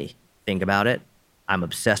constantly think about it. I'm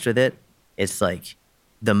obsessed with it. It's like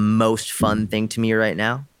the most fun thing to me right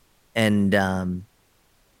now. And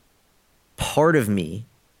part of me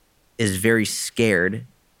is very scared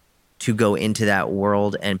to go into that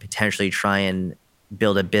world and potentially try and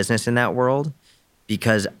build a business in that world,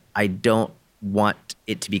 because I don't want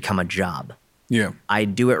it to become a job. Yeah. I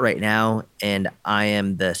do it right now and I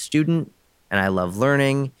am the student and I love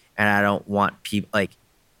learning, and I don't want people like,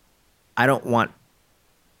 I don't want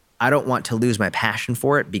to lose my passion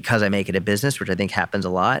for it because I make it a business, which I think happens a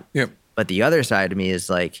lot. Yep. But the other side of me is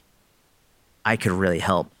like, I could really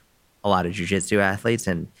help a lot of jiu-jitsu athletes.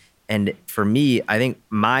 And for me, I think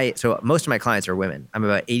so most of my clients are women. I'm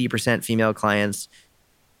about 80% female clients,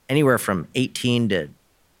 anywhere from 18 to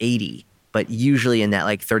 80, but usually in that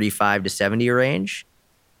like 35 to 70 range.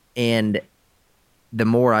 And the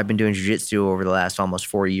more I've been doing jiu-jitsu over the last almost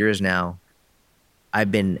 4 years now, I've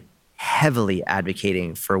been heavily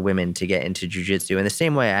advocating for women to get into jiu-jitsu in the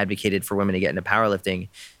same way I advocated for women to get into powerlifting.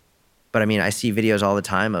 But I mean, I see videos all the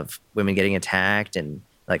time of women getting attacked and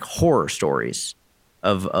like horror stories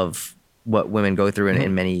of what women go through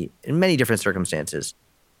in many different circumstances.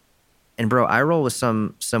 And bro, I roll with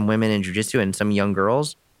some women in jiu-jitsu and some young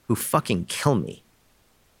girls who fucking kill me,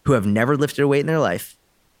 who have never lifted a weight in their life.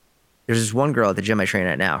 There's this one girl at the gym I train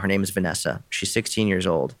at now. Her name is Vanessa. She's 16 years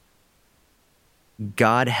old.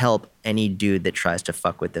 God help any dude that tries to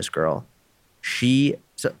fuck with this girl.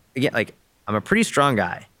 So again, like, I'm a pretty strong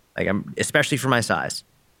guy. Like, especially for my size.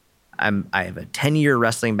 I have a 10-year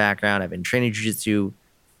wrestling background. I've been training jiu-jitsu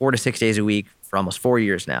 4 to 6 days a week for almost 4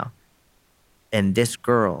 years now. And this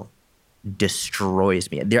girl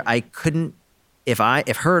destroys me. I couldn't, if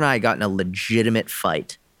her and I got in a legitimate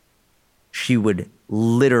fight, she would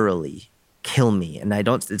literally kill me. And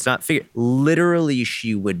it's not figure, literally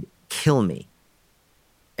she would kill me.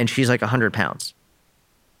 And she's like 100 pounds.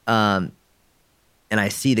 And I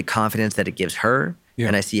see the confidence that it gives her. Yeah.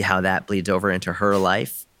 And I see how that bleeds over into her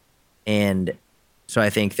life. And so I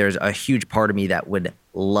think there's a huge part of me that would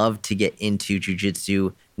love to get into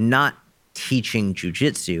jiu-jitsu, not teaching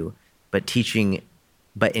jiu-jitsu, but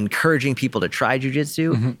encouraging people to try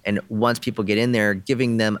jiu-jitsu. Mm-hmm. And once people get in there,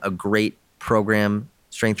 giving them a great program,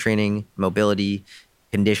 strength training, mobility,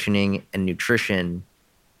 conditioning, and nutrition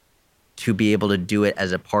to be able to do it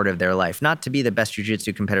as a part of their life. Not to be the best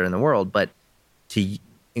jiu-jitsu competitor in the world, but to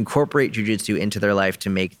incorporate jiu-jitsu into their life to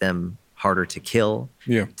make them harder to kill,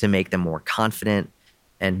 to make them more confident.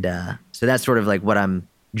 And so that's sort of like what I'm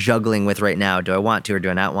juggling with right now. Do I want to or do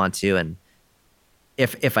I not want to? And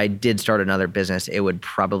if I did start another business, it would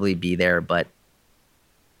probably be there, but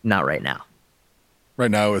not right now.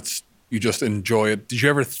 Right now, you just enjoy it. Did you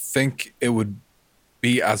ever think it would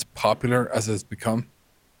be as popular as it's become?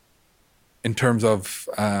 In terms of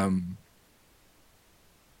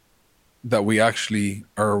that we actually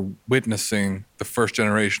are witnessing the first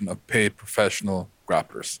generation of paid professional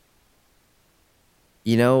grapplers.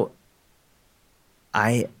 You know,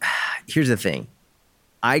 here's the thing.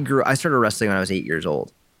 I started wrestling when I was 8 years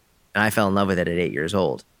old, and I fell in love with it at 8 years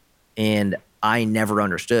old. And I never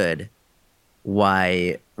understood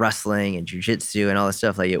why wrestling and jiu-jitsu and all this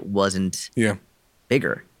stuff, like, it wasn't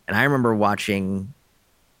bigger. And I remember watching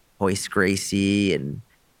Hoist Gracie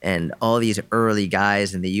and all these early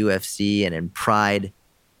guys in the UFC and in Pride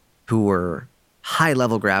who were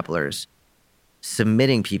high-level grapplers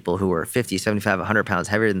submitting people who were 50, 75, 100 pounds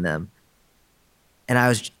heavier than them. And I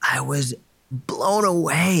was blown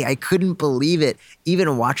away. I couldn't believe it.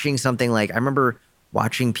 Even watching something like, I remember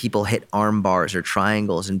watching people hit arm bars or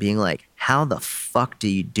triangles and being like, how the fuck do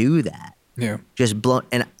you do that? Yeah. Just blown.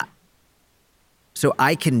 And so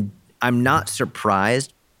I'm not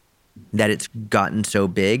surprised that it's gotten so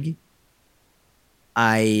big.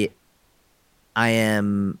 I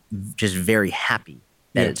am just very happy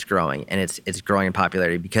that it's growing, and it's growing in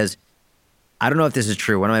popularity, because I don't know if this is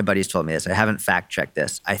true. One of my buddies told me this. I haven't fact checked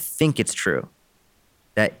this. I think it's true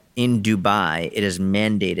that in Dubai, it is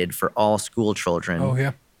mandated for all school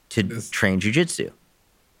children to train jiu-jitsu.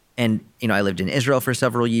 And, I lived in Israel for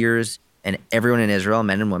several years, and everyone in Israel,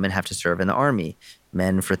 men and women, have to serve in the army.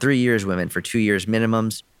 Men for 3 years, women for 2 years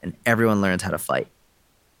minimums, and everyone learns how to fight.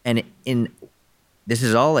 And this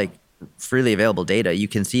is all like freely available data. You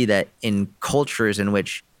can see that in cultures in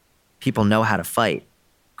which people know how to fight,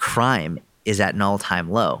 crime is at an all-time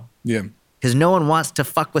low. Yeah. Because no one wants to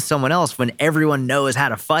fuck with someone else when everyone knows how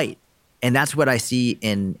to fight. And that's what I see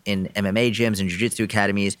in MMA gyms and jiu-jitsu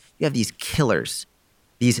academies. You have these killers,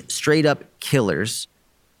 these straight-up killers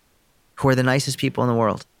who are the nicest people in the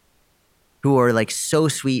world, who are like so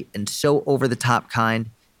sweet and so over-the-top kind.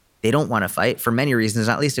 They don't want to fight for many reasons,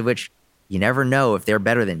 not least of which you never know if they're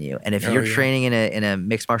better than you. And if you're training in a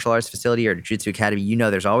mixed martial arts facility or a jiu-jitsu academy,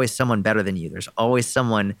 there's always someone better than you. There's always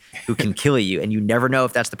someone who can kill you, and you never know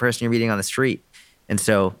if that's the person you're meeting on the street. And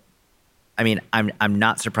so, I mean, I'm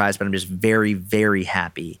not surprised, but I'm just very, very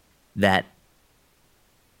happy that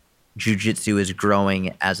jiu-jitsu is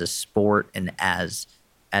growing as a sport and as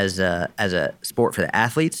a sport for the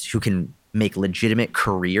athletes who can make legitimate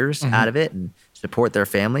careers out of it and support their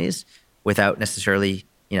families without necessarily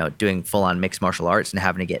doing full-on mixed martial arts and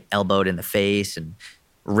having to get elbowed in the face and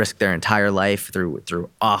risk their entire life through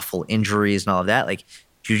awful injuries and all of that. Like,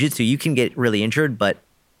 jiu-jitsu, you can get really injured, but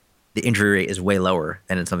the injury rate is way lower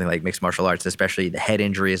than in something like mixed martial arts, especially the head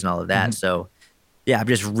injuries and all of that. So, yeah, I'm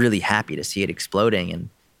just really happy to see it exploding, and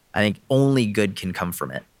I think only good can come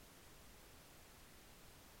from it.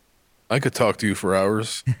 I could talk to you for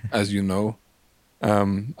hours, as you know.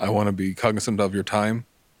 I want to be cognizant of your time.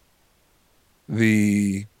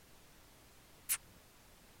 To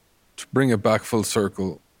bring it back full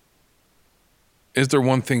circle, is there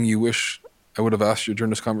one thing you wish I would have asked you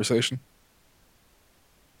during this conversation?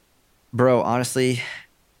 Bro, honestly,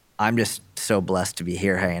 I'm just so blessed to be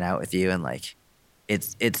here hanging out with you, and like,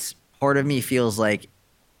 it's part of me feels like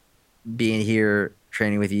being here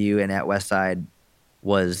training with you and at Westside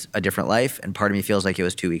was a different life, and part of me feels like it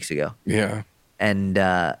was 2 weeks ago. Yeah. And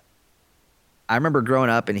I remember growing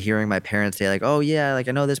up and hearing my parents say like, oh yeah, like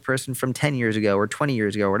I know this person from 10 years ago or 20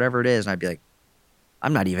 years ago or whatever it is. And I'd be like,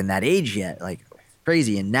 I'm not even that age yet. Like,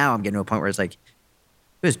 crazy. And now I'm getting to a point where it's like, it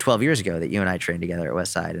was 12 years ago that you and I trained together at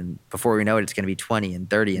Westside. And before we know it, it's going to be 20 and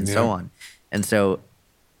 30 and so on. And so,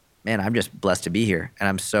 man, I'm just blessed to be here. And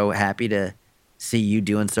I'm so happy to see you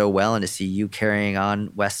doing so well and to see you carrying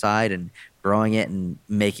on Westside and growing it and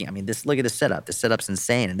making, look at this setup. This setup's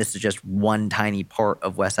insane. And this is just one tiny part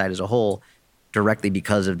of Westside as a whole, directly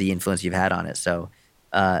because of the influence you've had on it. So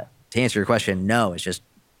to answer your question, no, it's just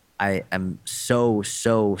I am so,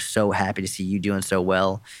 so, so happy to see you doing so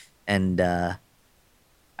well. And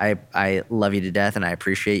I love you to death, and I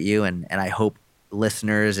appreciate you. And I hope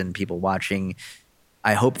listeners and people watching,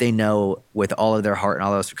 I hope they know with all of their heart and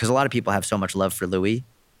all those, because a lot of people have so much love for Louie.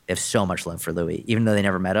 They have so much love for Louie, even though they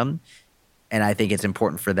never met him. And I think it's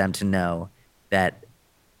important for them to know that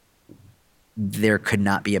there could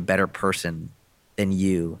not be a better person than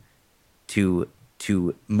you to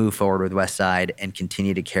move forward with Westside and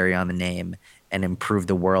continue to carry on the name and improve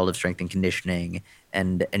the world of strength and conditioning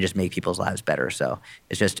and just make people's lives better. So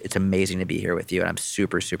it's amazing to be here with you, and I'm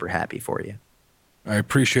super, super happy for you. I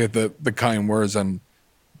appreciate the kind words, and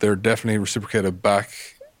they're definitely reciprocated back.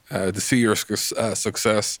 To see your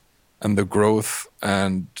success and the growth,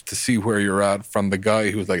 and to see where you're at from the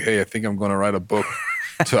guy who's like, hey, I think I'm going to write a book,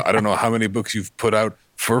 to I don't know how many books you've put out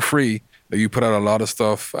for free. You put out a lot of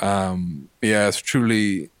stuff. Yeah, it's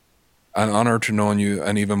truly an honor to know you,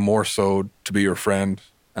 and even more so to be your friend.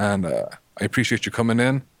 And I appreciate you coming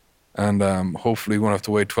in, and hopefully we won't have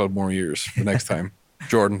to wait 12 more years the next time.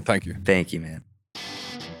 Jordan, thank you. Thank you, man.